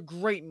numbers. Those are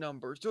great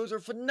numbers. Those are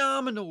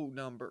phenomenal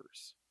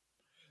numbers.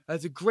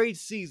 That's a great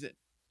season.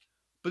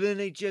 But then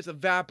they just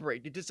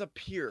evaporate. They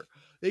disappear.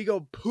 They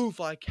go poof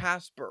like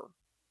Casper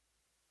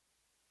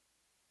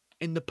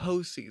in the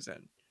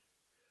postseason.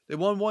 They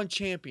won one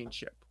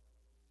championship.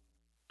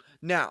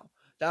 Now,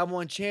 that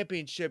one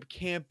championship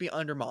can't be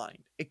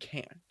undermined. It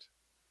can't.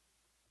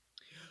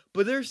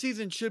 But their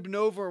season should have been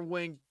over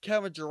when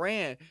Kevin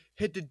Durant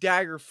hit the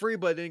dagger free,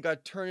 but then it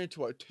got turned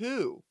into a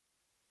 2.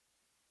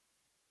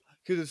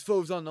 Because his foot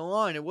was on the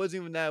line. It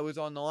wasn't even that it was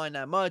on the line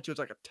that much. It was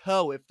like a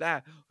toe, if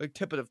that, like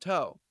tip of the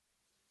toe.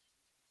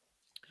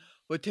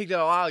 But take that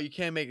all out, you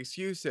can't make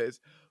excuses.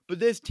 But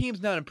this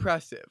team's not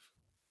impressive.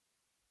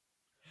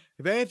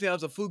 If anything, that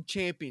was a fluke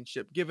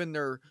championship, given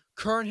their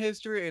current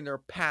history and their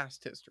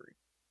past history.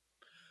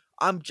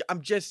 I'm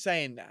just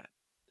saying that.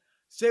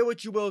 Say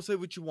what you will, say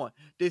what you want.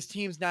 This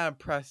team's not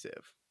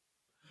impressive.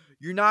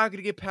 You're not going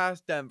to get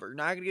past Denver. You're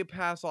not going to get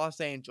past Los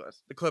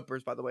Angeles. The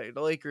Clippers, by the way.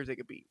 The Lakers, they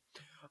could beat.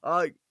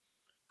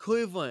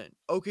 Cleveland,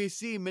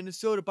 OKC,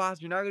 Minnesota,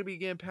 Boston. You're not going to be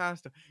getting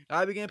past them. You're not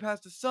going to be getting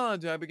past the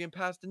Suns. You're not going to be getting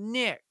past the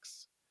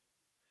Knicks.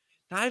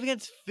 Not even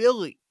against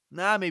Philly.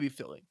 Nah, maybe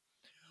Philly.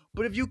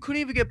 But if you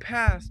couldn't even get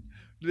past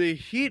the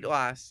Heat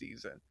last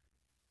season,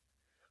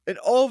 and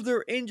all of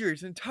their injuries,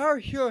 the entire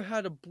hero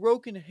had a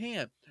broken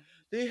hand.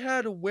 They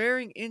had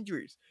wearing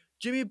injuries.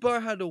 Jimmy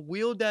Butler had to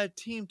wield that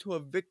team to a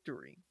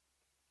victory.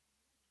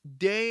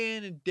 Day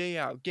in and day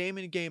out. Game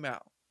in and game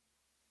out.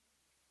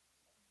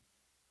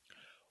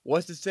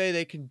 What's to say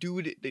they can do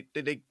it?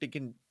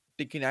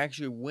 They can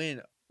actually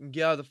win and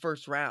get out of the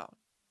first round.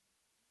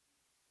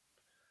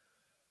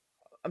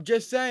 I'm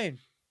just saying.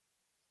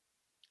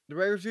 The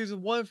regular season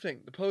is one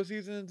thing. The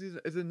postseason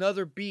is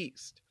another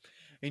beast.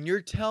 And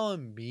you're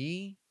telling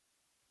me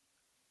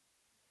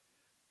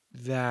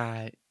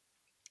that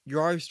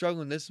you're already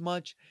struggling this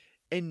much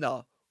in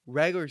the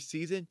regular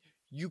season?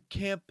 You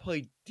can't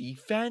play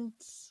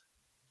defense?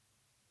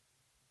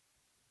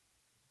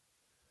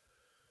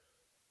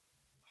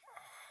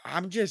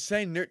 I'm just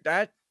saying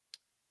that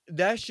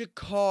should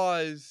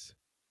cause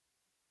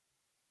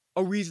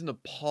a reason to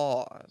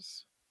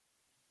pause.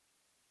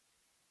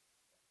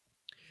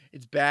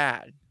 It's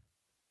bad.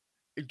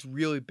 It's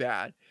really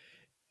bad.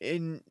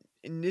 And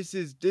this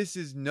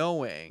is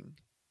knowing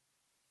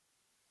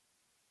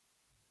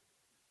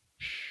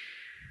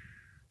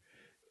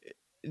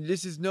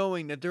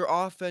that their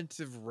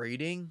offensive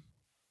rating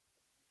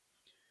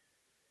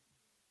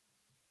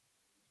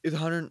is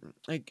 100,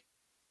 like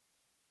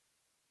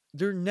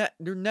their net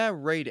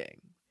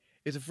rating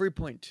is a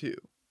 3.2.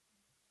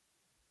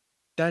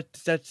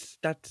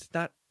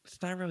 It's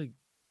not really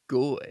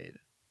good.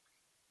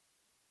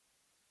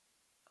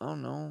 I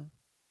don't know.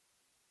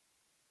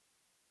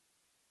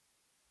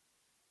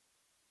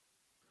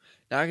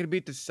 Not gonna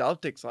beat the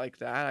Celtics like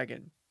that, I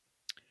can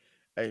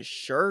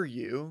assure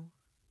you.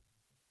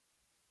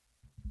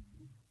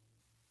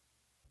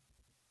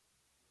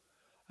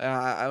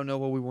 I don't know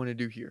what we want to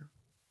do here.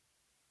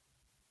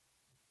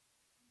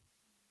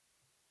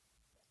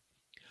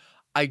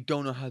 I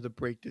don't know how to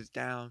break this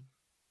down.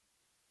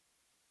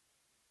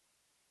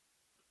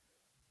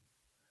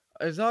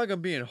 It's not like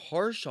I'm being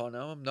harsh on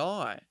them. I'm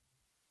not.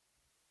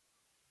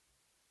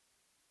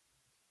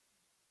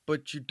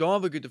 But you don't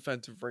have a good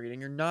defensive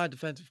rating. You're not a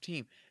defensive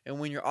team. And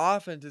when your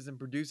offense isn't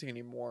producing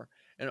anymore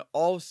and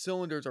all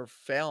cylinders are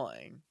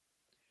failing,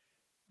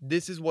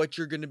 this is what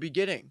you're going to be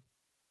getting.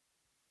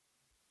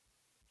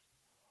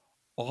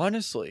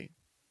 Honestly,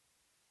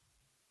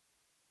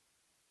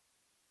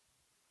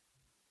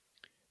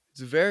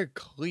 it's very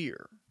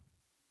clear.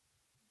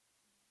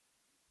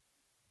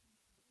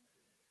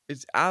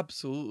 It's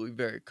absolutely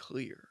very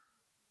clear.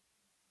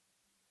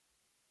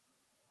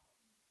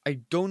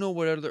 I don't know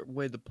what other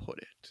way to put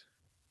it.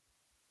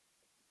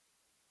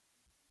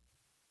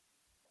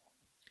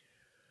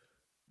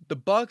 The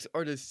Bucks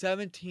are the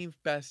 17th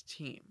best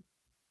team.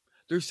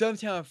 They're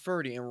 17 out of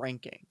 30 in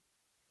ranking.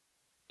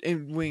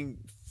 And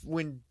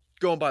when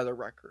going by the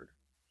record.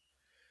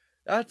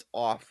 That's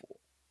awful.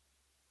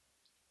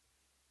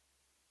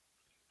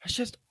 That's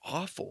just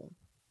awful.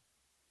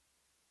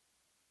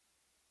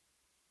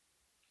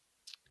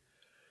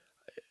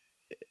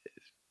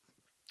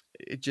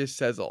 It just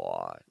says a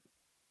lot.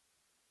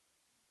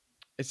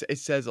 It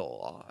says a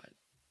lot.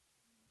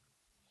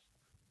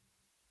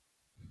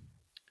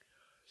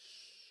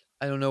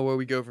 I don't know where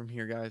we go from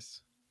here,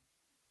 guys.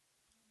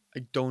 I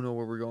don't know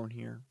where we're going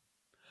here.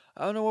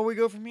 I don't know where we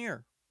go from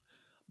here.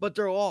 But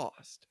they're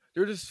lost.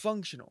 They're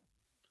dysfunctional.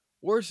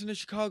 Worse than the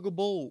Chicago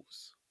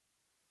Bulls.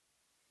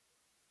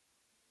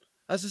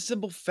 That's a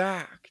simple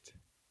fact.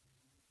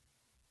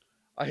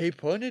 I hate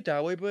putting it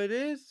that way, but it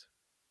is.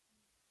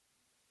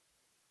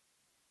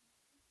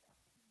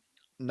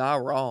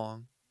 Not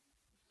wrong.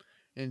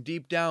 And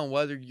deep down,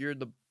 whether you're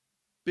the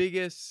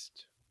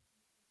biggest,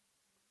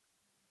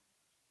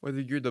 whether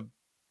you're the,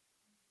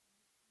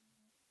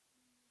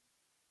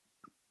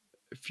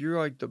 if you're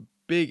like the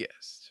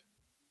biggest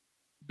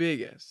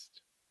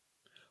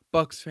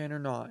Bucks fan or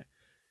not,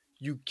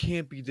 you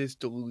can't be this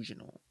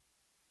delusional.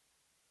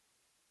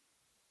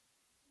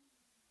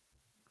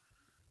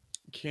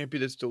 You can't be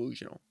this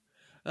delusional.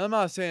 And I'm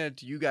not saying it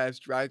to you guys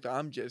directly,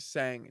 I'm just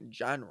saying in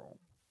general.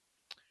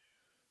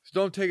 So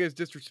don't take it as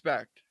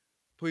disrespect.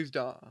 Please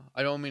don't.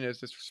 I don't mean it as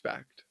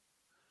disrespect.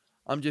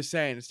 I'm just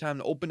saying it's time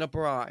to open up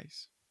our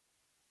eyes.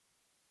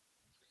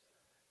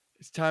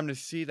 It's time to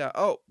see that,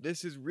 oh,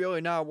 this is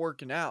really not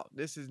working out.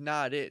 This is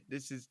not it.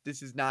 This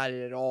is not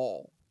it at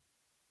all.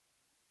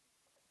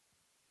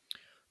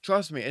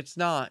 Trust me, it's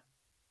not.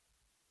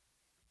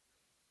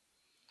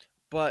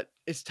 But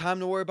it's time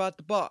to worry about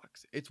the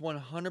Bucks. It's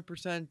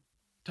 100%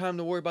 time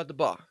to worry about the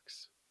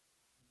Bucks.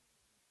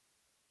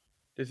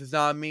 This is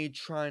not me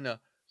trying to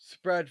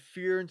spread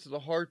fear into the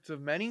hearts of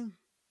many.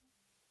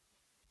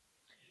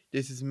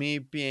 This is me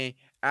being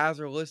as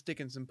realistic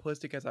and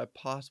simplistic as I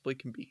possibly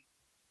can be.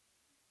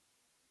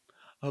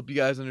 I hope you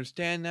guys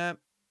understand that.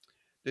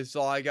 This is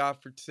all I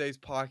got for today's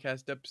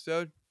podcast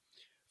episode.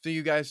 Thank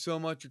you guys so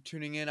much for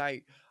tuning in.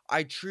 I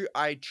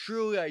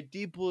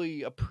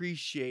deeply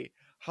appreciate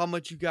how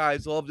much you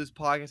guys love this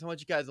podcast, how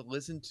much you guys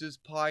listen to this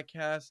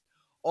podcast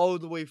all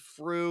the way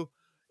through.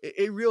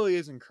 It really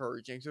is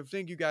encouraging. So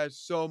thank you guys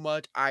so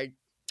much. I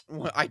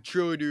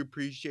truly do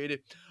appreciate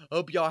it. I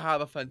hope y'all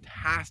have a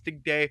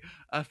fantastic day,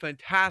 a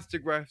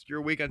fantastic rest of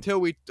your week until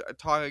we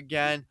talk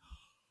again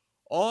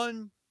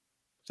on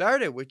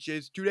Saturday, which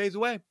is 2 days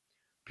away.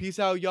 Peace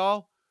out,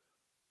 y'all.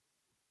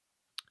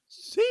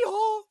 See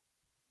y'all.